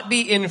not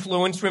be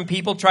influenced when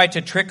people try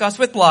to trick us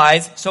with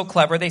lies so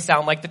clever they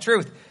sound like the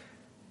truth.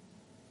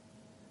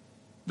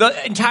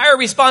 The entire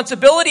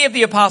responsibility of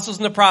the apostles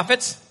and the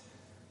prophets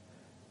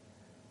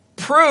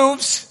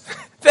proves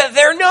that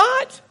they're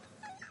not.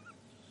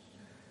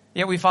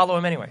 Yet we follow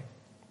him anyway.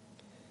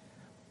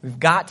 We've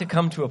got to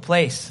come to a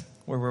place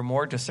where we're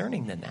more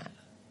discerning than that.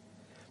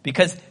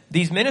 Because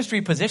these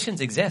ministry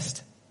positions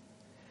exist.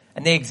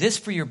 And they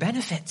exist for your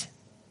benefit.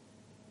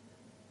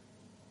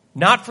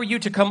 Not for you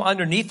to come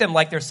underneath them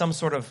like there's some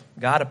sort of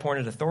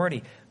God-appointed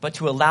authority, but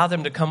to allow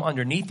them to come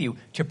underneath you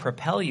to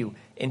propel you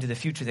into the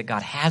future that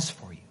God has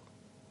for you.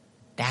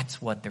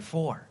 That's what they're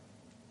for.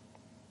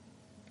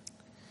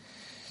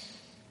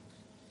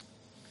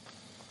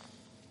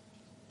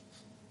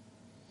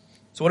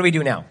 So what do we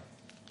do now?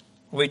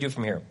 What do we do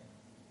from here?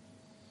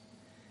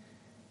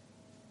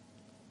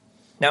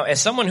 Now,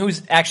 as someone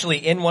who's actually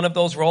in one of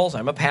those roles,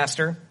 I'm a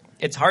pastor,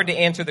 it's hard to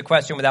answer the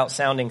question without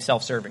sounding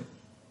self-serving.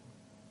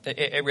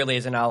 It really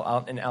is, and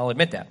I'll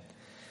admit that.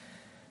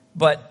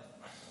 But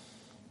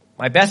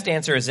my best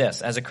answer is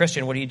this. As a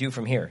Christian, what do you do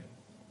from here?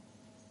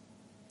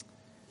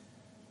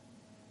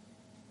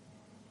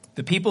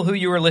 The people who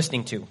you are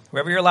listening to,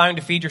 whoever you're allowing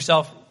to feed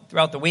yourself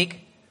throughout the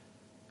week,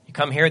 you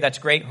come here, that's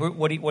great.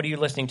 What are you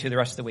listening to the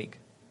rest of the week?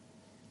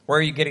 Where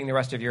are you getting the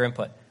rest of your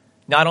input?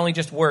 Not only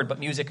just word, but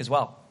music as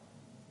well.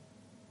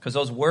 Because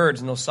those words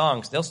and those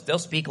songs, they'll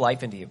speak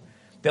life into you.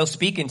 They'll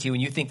speak into you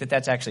and you think that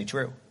that's actually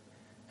true.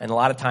 And a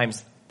lot of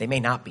times, they may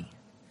not be.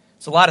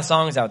 There's a lot of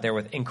songs out there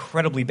with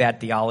incredibly bad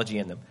theology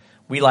in them.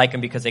 We like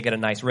them because they get a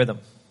nice rhythm.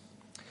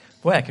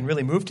 Boy, I can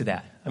really move to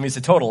that. I mean, it's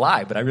a total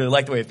lie, but I really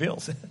like the way it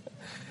feels.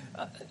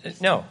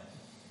 No.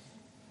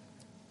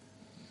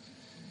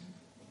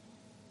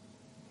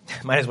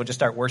 Might as well just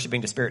start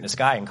worshiping the Spirit in the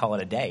sky and call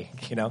it a day,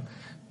 you know.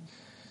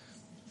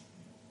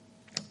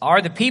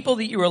 Are the people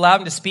that you are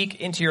allowed to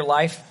speak into your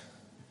life,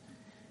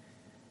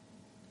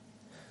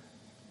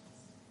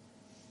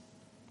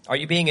 are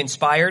you being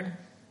inspired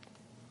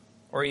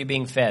or are you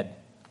being fed?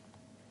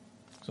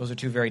 Those are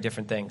two very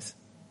different things.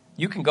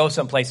 You can go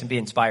someplace and be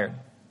inspired,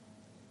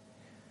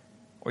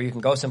 or you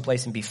can go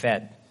someplace and be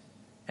fed.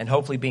 And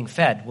hopefully being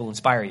fed will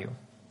inspire you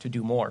to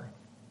do more.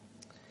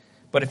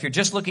 But if you're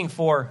just looking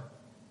for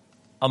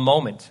a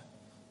moment,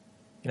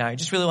 I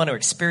just really want to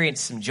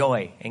experience some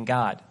joy in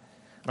God.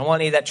 I don't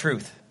want any of that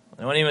truth. I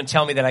don't want anyone to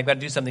tell me that I've got to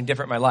do something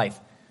different in my life.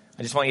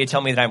 I just want you to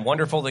tell me that I'm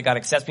wonderful, that God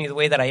accepts me the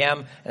way that I am,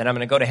 and that I'm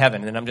going to go to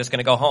heaven, and I'm just going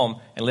to go home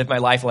and live my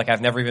life like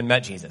I've never even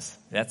met Jesus.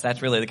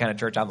 That's really the kind of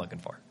church I'm looking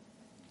for.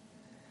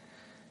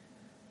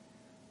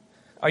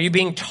 Are you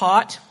being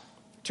taught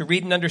to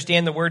read and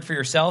understand the Word for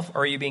yourself,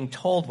 or are you being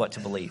told what to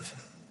believe?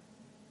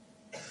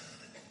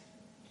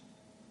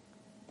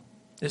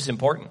 This is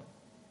important.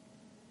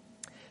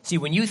 See,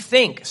 when you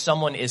think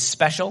someone is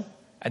special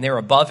and they're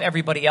above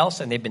everybody else,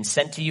 and they've been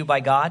sent to you by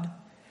God,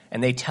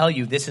 and they tell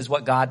you this is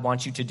what God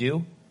wants you to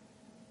do,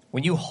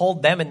 when you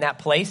hold them in that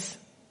place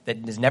that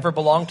has never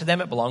belonged to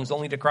them, it belongs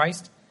only to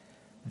Christ,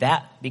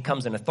 that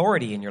becomes an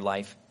authority in your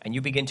life, and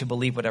you begin to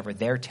believe whatever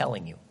they're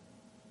telling you.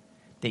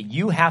 That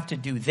you have to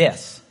do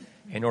this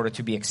in order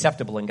to be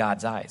acceptable in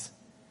God's eyes.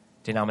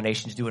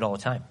 Denominations do it all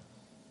the time.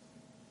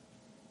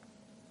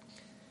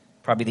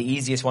 Probably the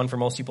easiest one for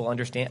most people to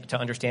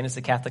understand is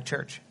the Catholic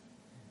Church.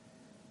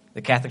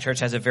 The Catholic Church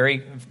has a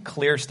very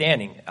clear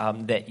standing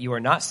that you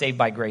are not saved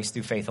by grace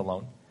through faith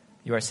alone.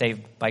 You are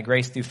saved by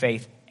grace through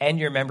faith and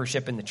your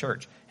membership in the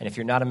church. And if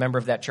you're not a member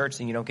of that church,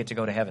 then you don't get to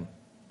go to heaven.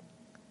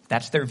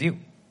 That's their view.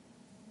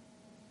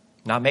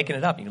 Not making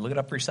it up. You can look it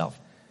up for yourself.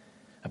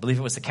 I believe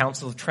it was the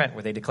Council of Trent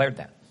where they declared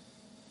that.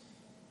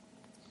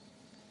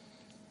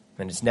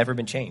 And it's never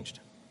been changed.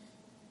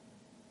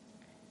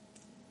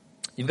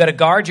 You've got to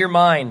guard your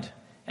mind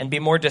and be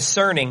more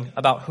discerning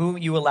about who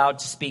you allow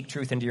to speak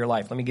truth into your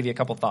life. Let me give you a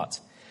couple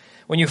thoughts.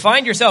 When you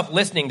find yourself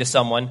listening to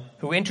someone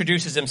who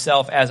introduces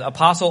himself as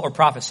apostle or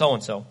prophet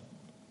so-and-so,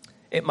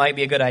 it might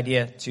be a good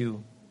idea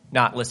to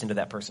not listen to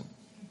that person.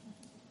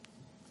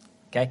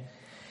 Okay?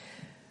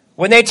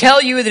 When they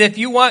tell you that if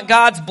you want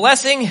God's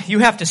blessing, you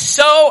have to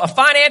sow a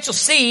financial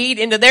seed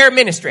into their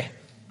ministry.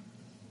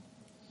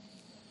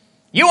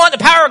 You want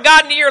the power of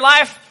God into your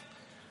life?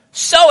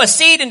 Sow a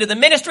seed into the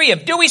ministry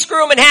of Dewey,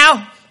 Screw 'em, and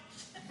Howe.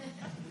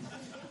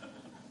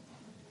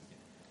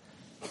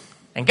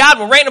 And God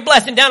will rain a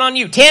blessing down on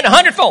you, 10,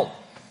 100-fold.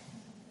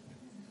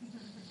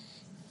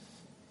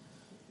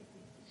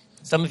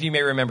 Some of you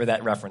may remember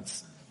that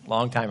reference. A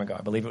long time ago.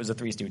 I believe it was the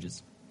Three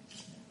Stooges.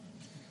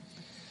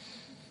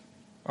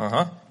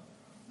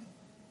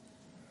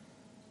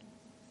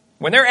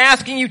 When they're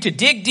asking you to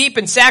dig deep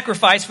and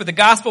sacrifice for the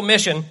gospel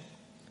mission,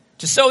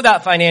 to sow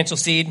that financial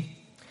seed,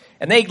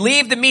 and they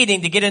leave the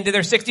meeting to get into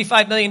their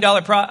 $65 million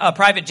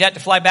private jet to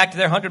fly back to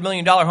their $100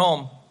 million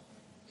home,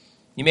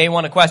 you may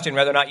want to question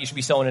whether or not you should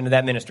be sowing into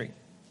that ministry.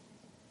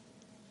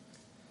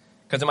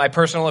 Because in my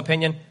personal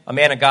opinion, a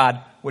man of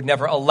God would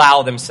never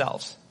allow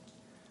themselves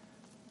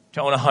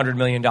to own a $100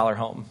 million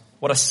home.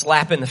 What a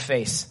slap in the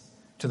face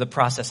to the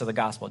process of the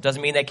gospel. It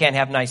doesn't mean they can't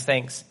have nice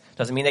things. It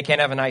doesn't mean they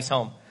can't have a nice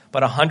home.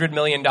 But a $100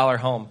 million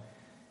home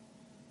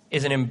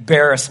is an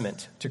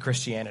embarrassment to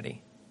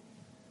Christianity.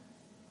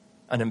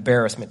 An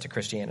embarrassment to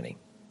Christianity.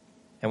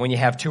 And when you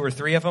have 2 or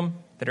 3 of them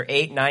that are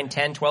 $8, $9,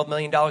 $10, $12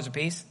 million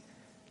apiece,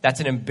 that's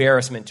an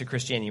embarrassment to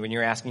Christianity when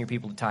you're asking your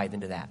people to tithe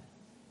into that.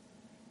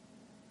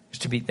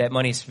 That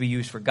money is to be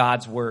used for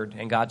God's word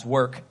and God's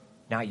work,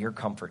 not your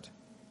comfort.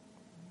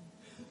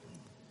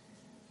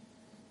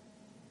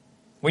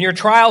 When your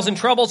trials and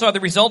troubles are the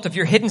result of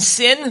your hidden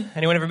sin,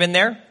 anyone ever been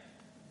there?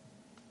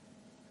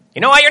 You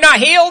know why you're not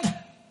healed?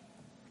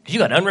 Because you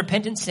got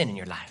unrepentant sin in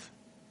your life.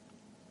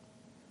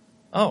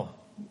 Oh,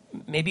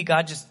 maybe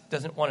God just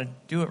doesn't want to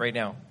do it right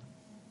now.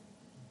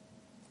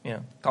 You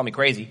know, call me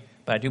crazy,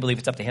 but I do believe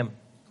it's up to him.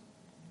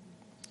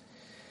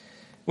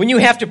 When you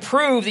have to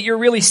prove that you're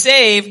really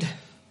saved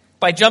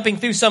by jumping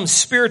through some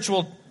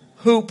spiritual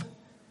hoop,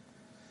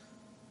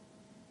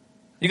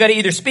 you got to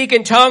either speak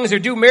in tongues or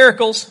do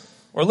miracles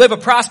or live a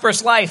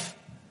prosperous life.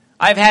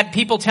 I've had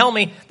people tell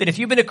me that if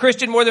you've been a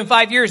Christian more than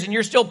 5 years and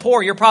you're still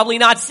poor, you're probably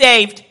not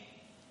saved.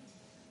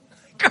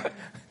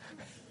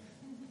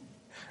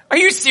 Are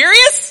you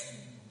serious?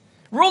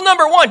 Rule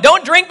number 1,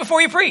 don't drink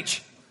before you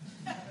preach.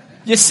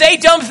 You say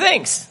dumb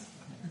things.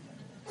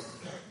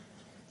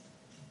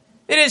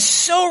 It is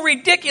so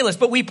ridiculous,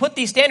 but we put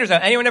these standards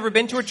out. Anyone ever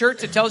been to a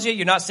church that tells you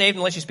you're not saved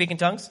unless you speak in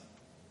tongues?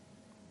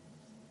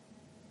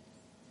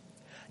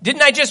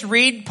 Didn't I just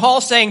read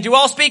Paul saying, do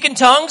all speak in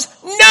tongues?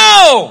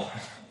 No!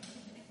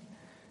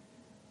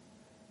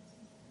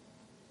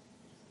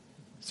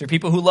 There are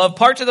people who love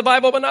parts of the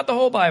Bible, but not the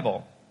whole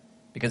Bible,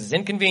 because it's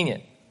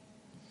inconvenient.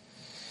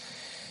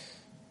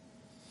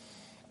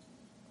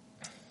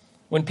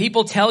 When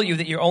people tell you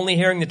that you're only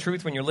hearing the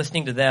truth when you're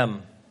listening to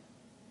them,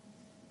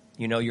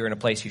 you know you're in a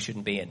place you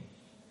shouldn't be in.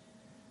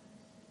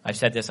 I've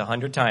said this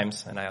 100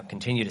 times, and I'll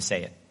continue to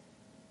say it.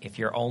 If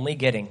you're only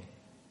getting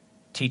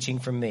teaching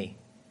from me,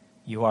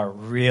 you are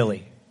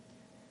really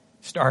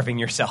starving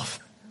yourself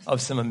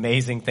of some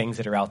amazing things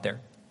that are out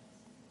there.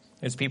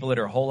 There's people that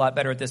are a whole lot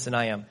better at this than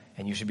I am,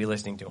 and you should be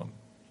listening to them.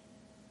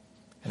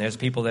 And there's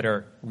people that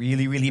are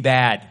really, really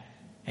bad,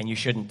 and you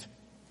shouldn't.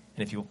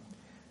 And if you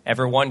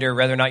ever wonder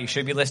whether or not you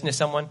should be listening to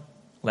someone,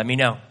 let me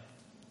know.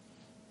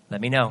 Let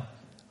me know.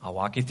 I'll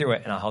walk you through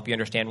it, and I'll help you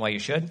understand why you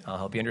should. I'll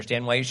help you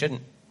understand why you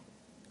shouldn't,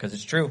 because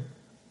it's true.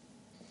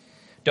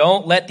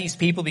 Don't let these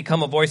people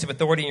become a voice of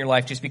authority in your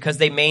life just because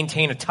they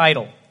maintain a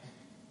title.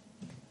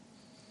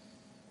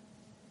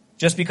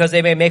 Just because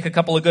they may make a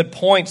couple of good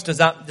points does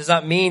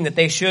not mean that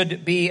they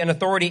should be an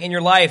authority in your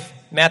life.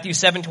 Matthew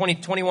 7,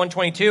 21,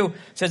 22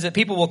 says that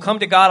people will come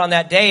to God on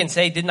that day and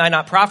say, didn't I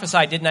not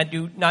prophesy? Didn't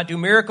I not do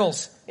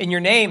miracles in your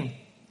name?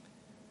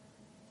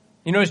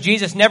 You notice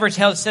Jesus never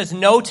says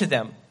no to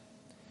them.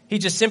 He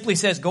just simply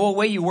says, go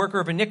away, you worker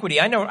of iniquity.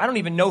 I don't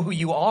even know who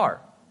you are.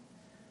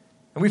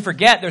 And we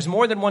forget there's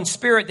more than one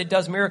Spirit that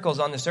does miracles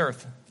on this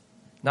earth.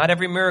 Not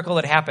every miracle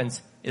that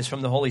happens is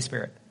from the Holy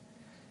Spirit.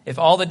 If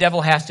all the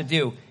devil has to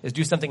do is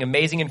do something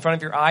amazing in front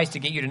of your eyes to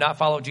get you to not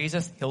follow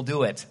Jesus, he'll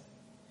do it.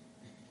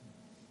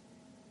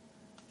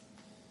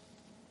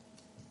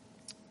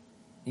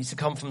 It needs to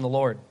come from the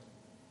Lord.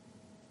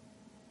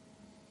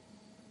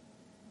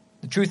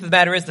 The truth of the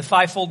matter is the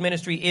fivefold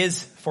ministry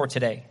is for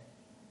today.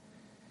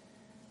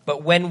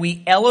 But when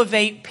we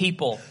elevate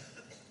people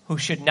who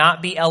should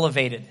not be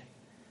elevated,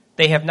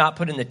 they have not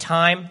put in the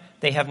time,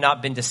 they have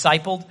not been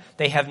discipled,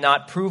 they have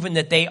not proven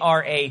that they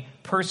are a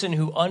person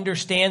who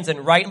understands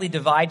and rightly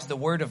divides the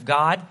Word of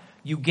God,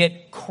 you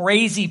get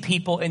crazy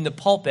people in the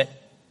pulpit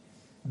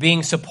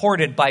being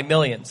supported by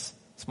millions.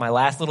 It's my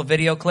last little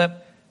video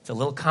clip. It's a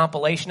little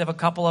compilation of a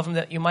couple of them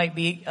that you might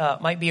be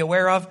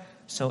aware of.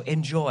 So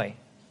enjoy.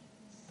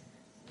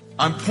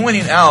 I'm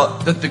pointing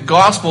out that the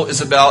gospel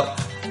is about,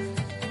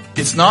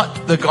 it's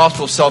not the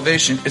gospel of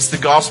salvation, it's the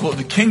gospel of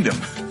the kingdom.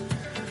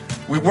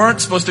 We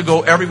weren't supposed to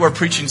go everywhere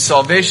preaching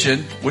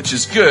salvation, which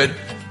is good,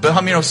 but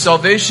how many know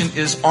salvation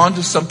is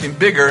onto something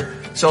bigger?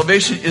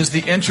 Salvation is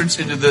the entrance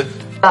into the...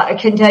 I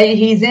can tell you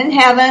he's in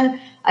heaven.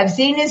 I've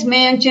seen his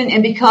mansion,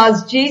 and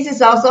because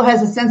Jesus also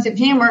has a sense of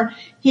humor,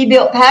 he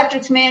built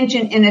Patrick's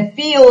mansion in a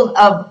field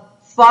of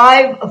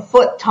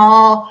 5-foot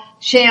tall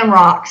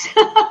shamrocks.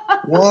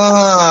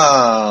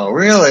 Wow,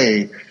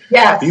 really?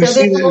 Yeah. You've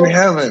seen it in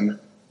heaven.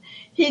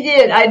 He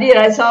did. I did.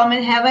 I saw him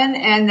in heaven.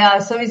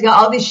 And so he's got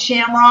all these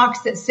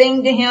shamrocks that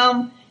sing to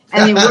him.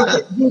 And he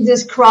worship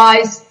Jesus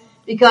Christ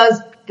because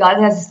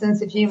God has a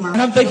sense of humor.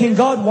 And I'm thinking,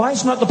 God, why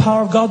is not the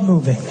power of God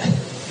moving?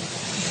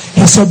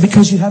 He said,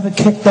 because you haven't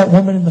kicked that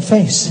woman in the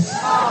face.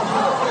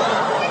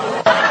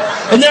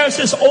 And there's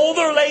this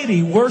older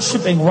lady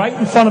worshiping right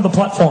in front of the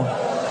platform.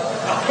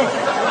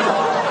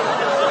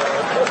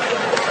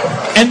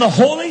 And the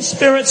Holy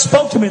Spirit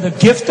spoke to me. The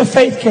gift of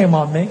faith came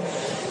on me.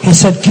 He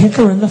said, kick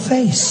her in the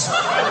face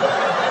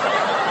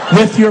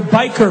with your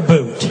biker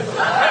boot.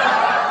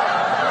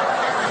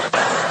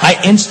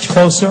 I inched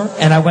closer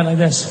and I went like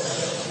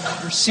this.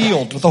 You're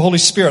sealed with the Holy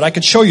Spirit. I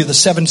could show you the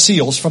 7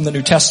 seals from the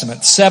New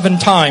Testament. 7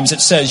 times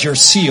it says you're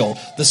sealed.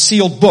 The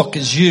sealed book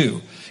is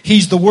you.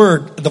 He's the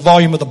Word, the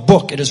volume of the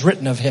book. It is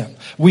written of Him.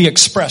 We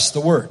express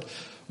the Word.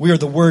 We are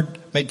the Word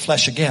made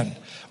flesh again.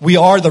 We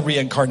are the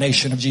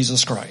reincarnation of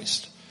Jesus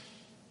Christ.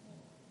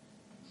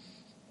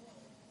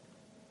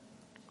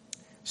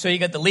 So you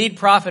got the lead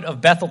prophet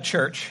of Bethel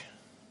Church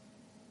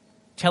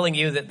telling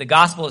you that the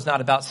gospel is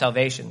not about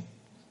salvation.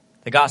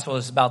 The gospel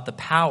is about the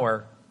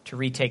power to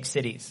retake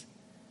cities.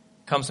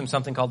 It comes from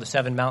something called the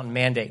 7 Mountain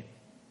Mandate,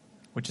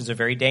 which is a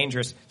very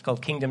dangerous, it's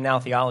called Kingdom Now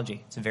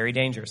theology. It's very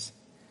dangerous.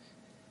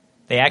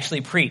 They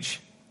actually preach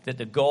that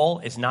the goal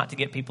is not to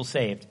get people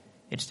saved.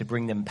 It's to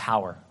bring them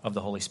power of the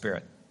Holy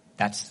Spirit.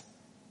 That's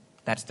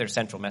their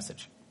central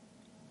message.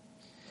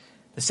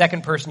 The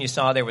second person you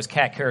saw there was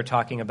Kat Kerr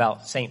talking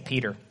about St.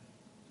 Peter.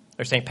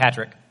 Or St.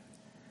 Patrick,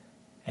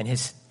 and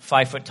his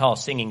 5-foot tall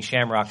singing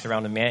shamrocks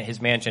around his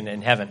mansion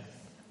in heaven.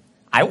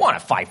 I want a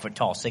 5-foot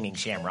tall singing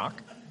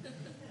shamrock.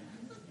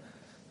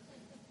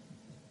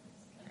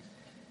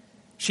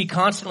 She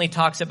constantly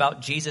talks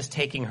about Jesus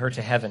taking her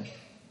to heaven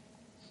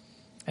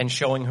and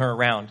showing her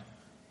around.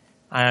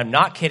 I'm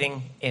not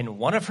kidding. In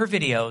one of her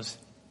videos,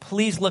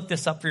 please look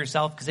this up for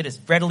yourself because it is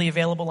readily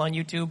available on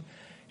YouTube.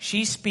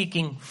 She's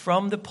speaking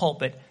from the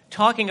pulpit,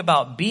 talking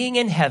about being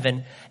in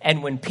heaven,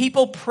 and when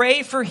people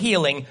pray for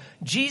healing,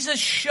 Jesus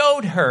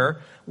showed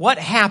her what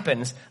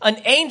happens.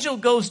 An angel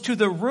goes to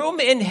the room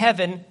in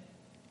heaven,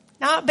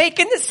 not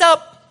making this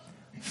up,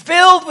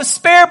 filled with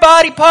spare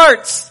body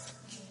parts.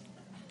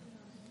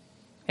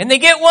 And they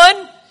get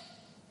one,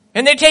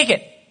 and they take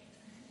it.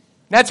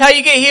 That's how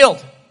you get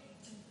healed.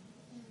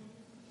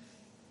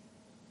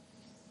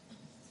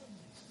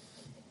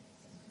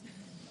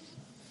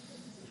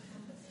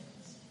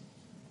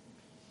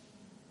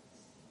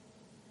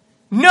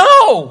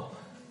 No!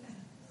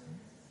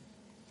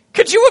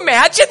 Could you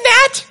imagine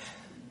that?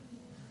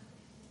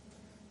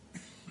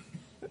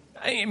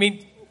 I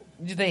mean,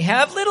 do they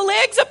have little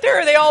legs up there,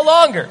 or are they all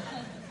longer?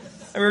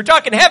 I mean, we're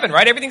talking heaven,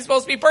 right? Everything's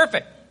supposed to be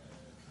perfect.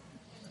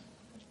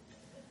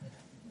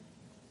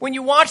 When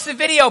you watch the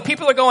video,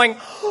 people are going,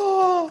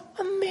 oh,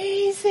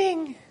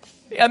 amazing.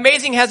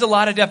 Amazing has a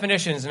lot of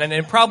definitions, and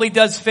it probably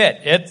does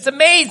fit. It's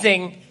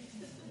amazing.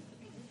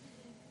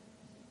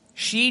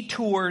 She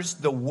tours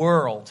the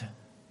world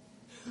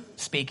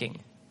speaking.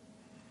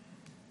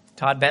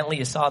 Todd Bentley,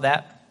 you saw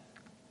that?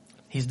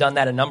 He's done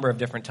that a number of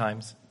different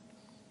times.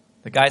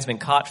 The guy's been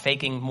caught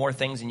faking more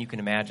things than you can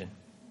imagine.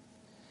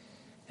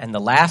 And the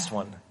last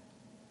one,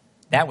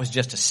 that was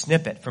just a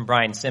snippet from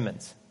Brian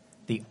Simmons,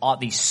 the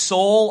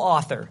sole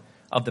author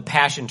of the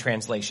Passion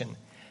Translation.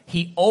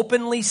 He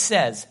openly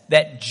says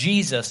that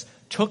Jesus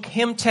took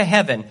him to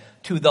heaven,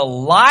 to the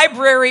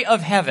library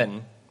of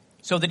heaven,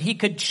 so that he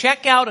could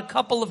check out a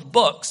couple of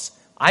books.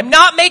 I'm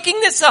not making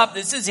this up.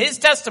 This is his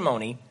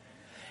testimony.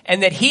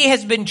 And that he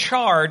has been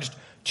charged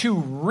to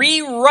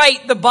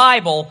rewrite the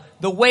Bible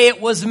the way it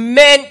was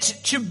meant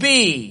to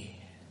be.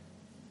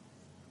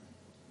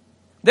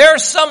 There are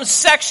some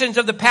sections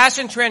of the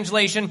Passion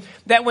Translation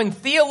that when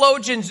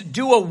theologians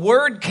do a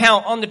word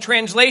count on the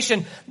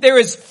translation, there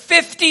is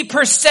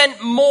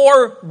 50%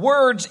 more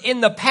words in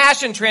the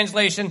Passion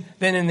Translation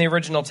than in the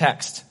original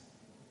text.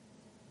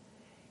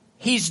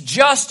 He's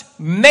just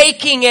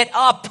making it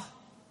up.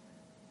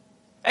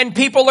 And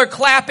people are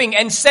clapping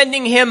and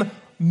sending him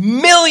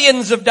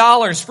millions of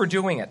dollars for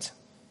doing it.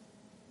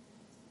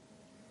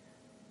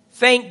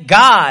 Thank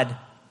God,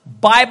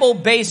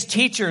 Bible-based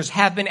teachers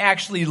have been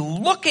actually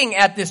looking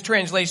at this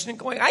translation and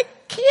going, I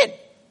can't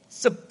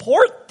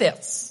support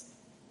this.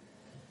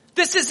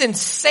 This is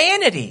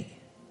insanity.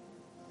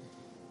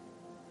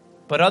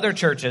 But other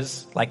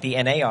churches, like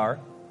the NAR,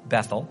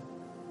 Bethel,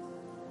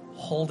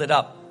 hold it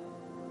up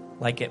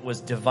like it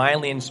was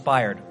divinely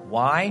inspired.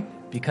 Why?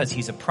 Because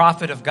he's a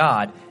prophet of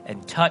God,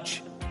 and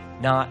touch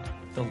not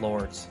the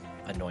Lord's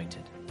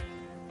anointed.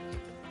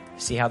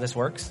 See how this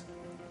works?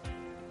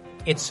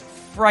 It's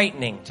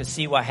frightening to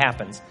see what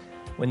happens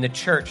when the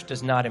church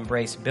does not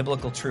embrace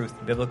biblical truth,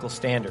 biblical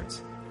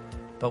standards,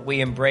 but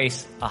we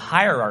embrace a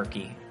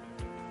hierarchy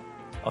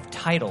of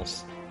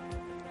titles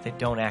that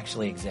don't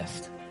actually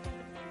exist.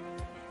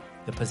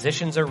 The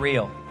positions are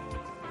real.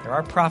 There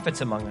are prophets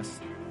among us.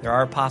 There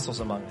are apostles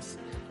among us,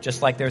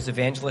 just like there's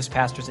evangelists,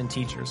 pastors, and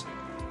teachers.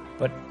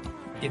 But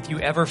if you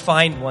ever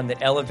find one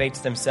that elevates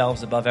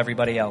themselves above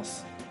everybody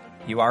else,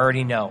 you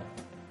already know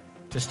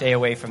to stay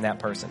away from that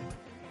person.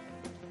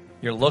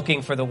 You're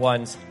looking for the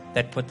ones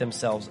that put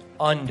themselves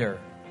under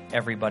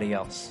everybody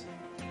else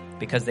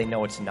because they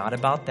know it's not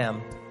about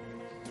them,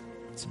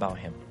 it's about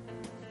him.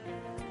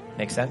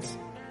 Make sense?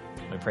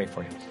 Let me pray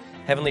for you.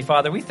 Heavenly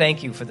Father, we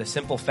thank you for the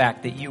simple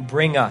fact that you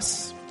bring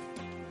us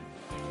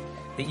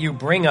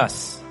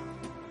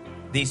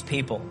these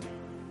people,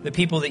 the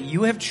people that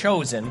you have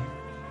chosen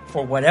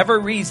for whatever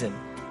reason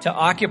to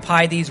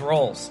occupy these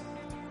roles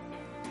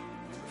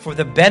for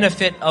the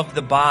benefit of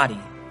the body.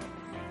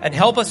 And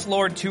help us,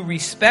 Lord, to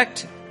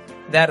respect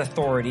that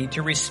authority,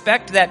 to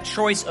respect that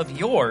choice of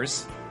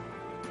yours,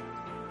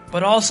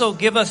 but also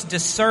give us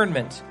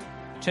discernment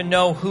to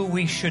know who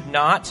we should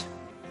not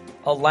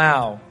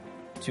allow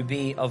to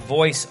be a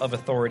voice of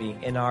authority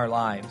in our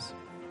lives.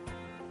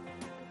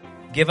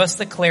 Give us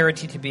the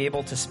clarity to be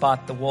able to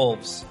spot the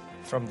wolves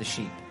from the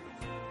sheep.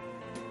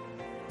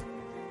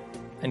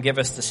 And give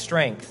us the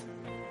strength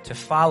to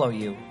follow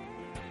you,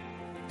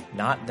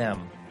 not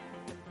them,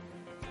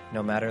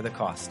 no matter the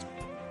cost.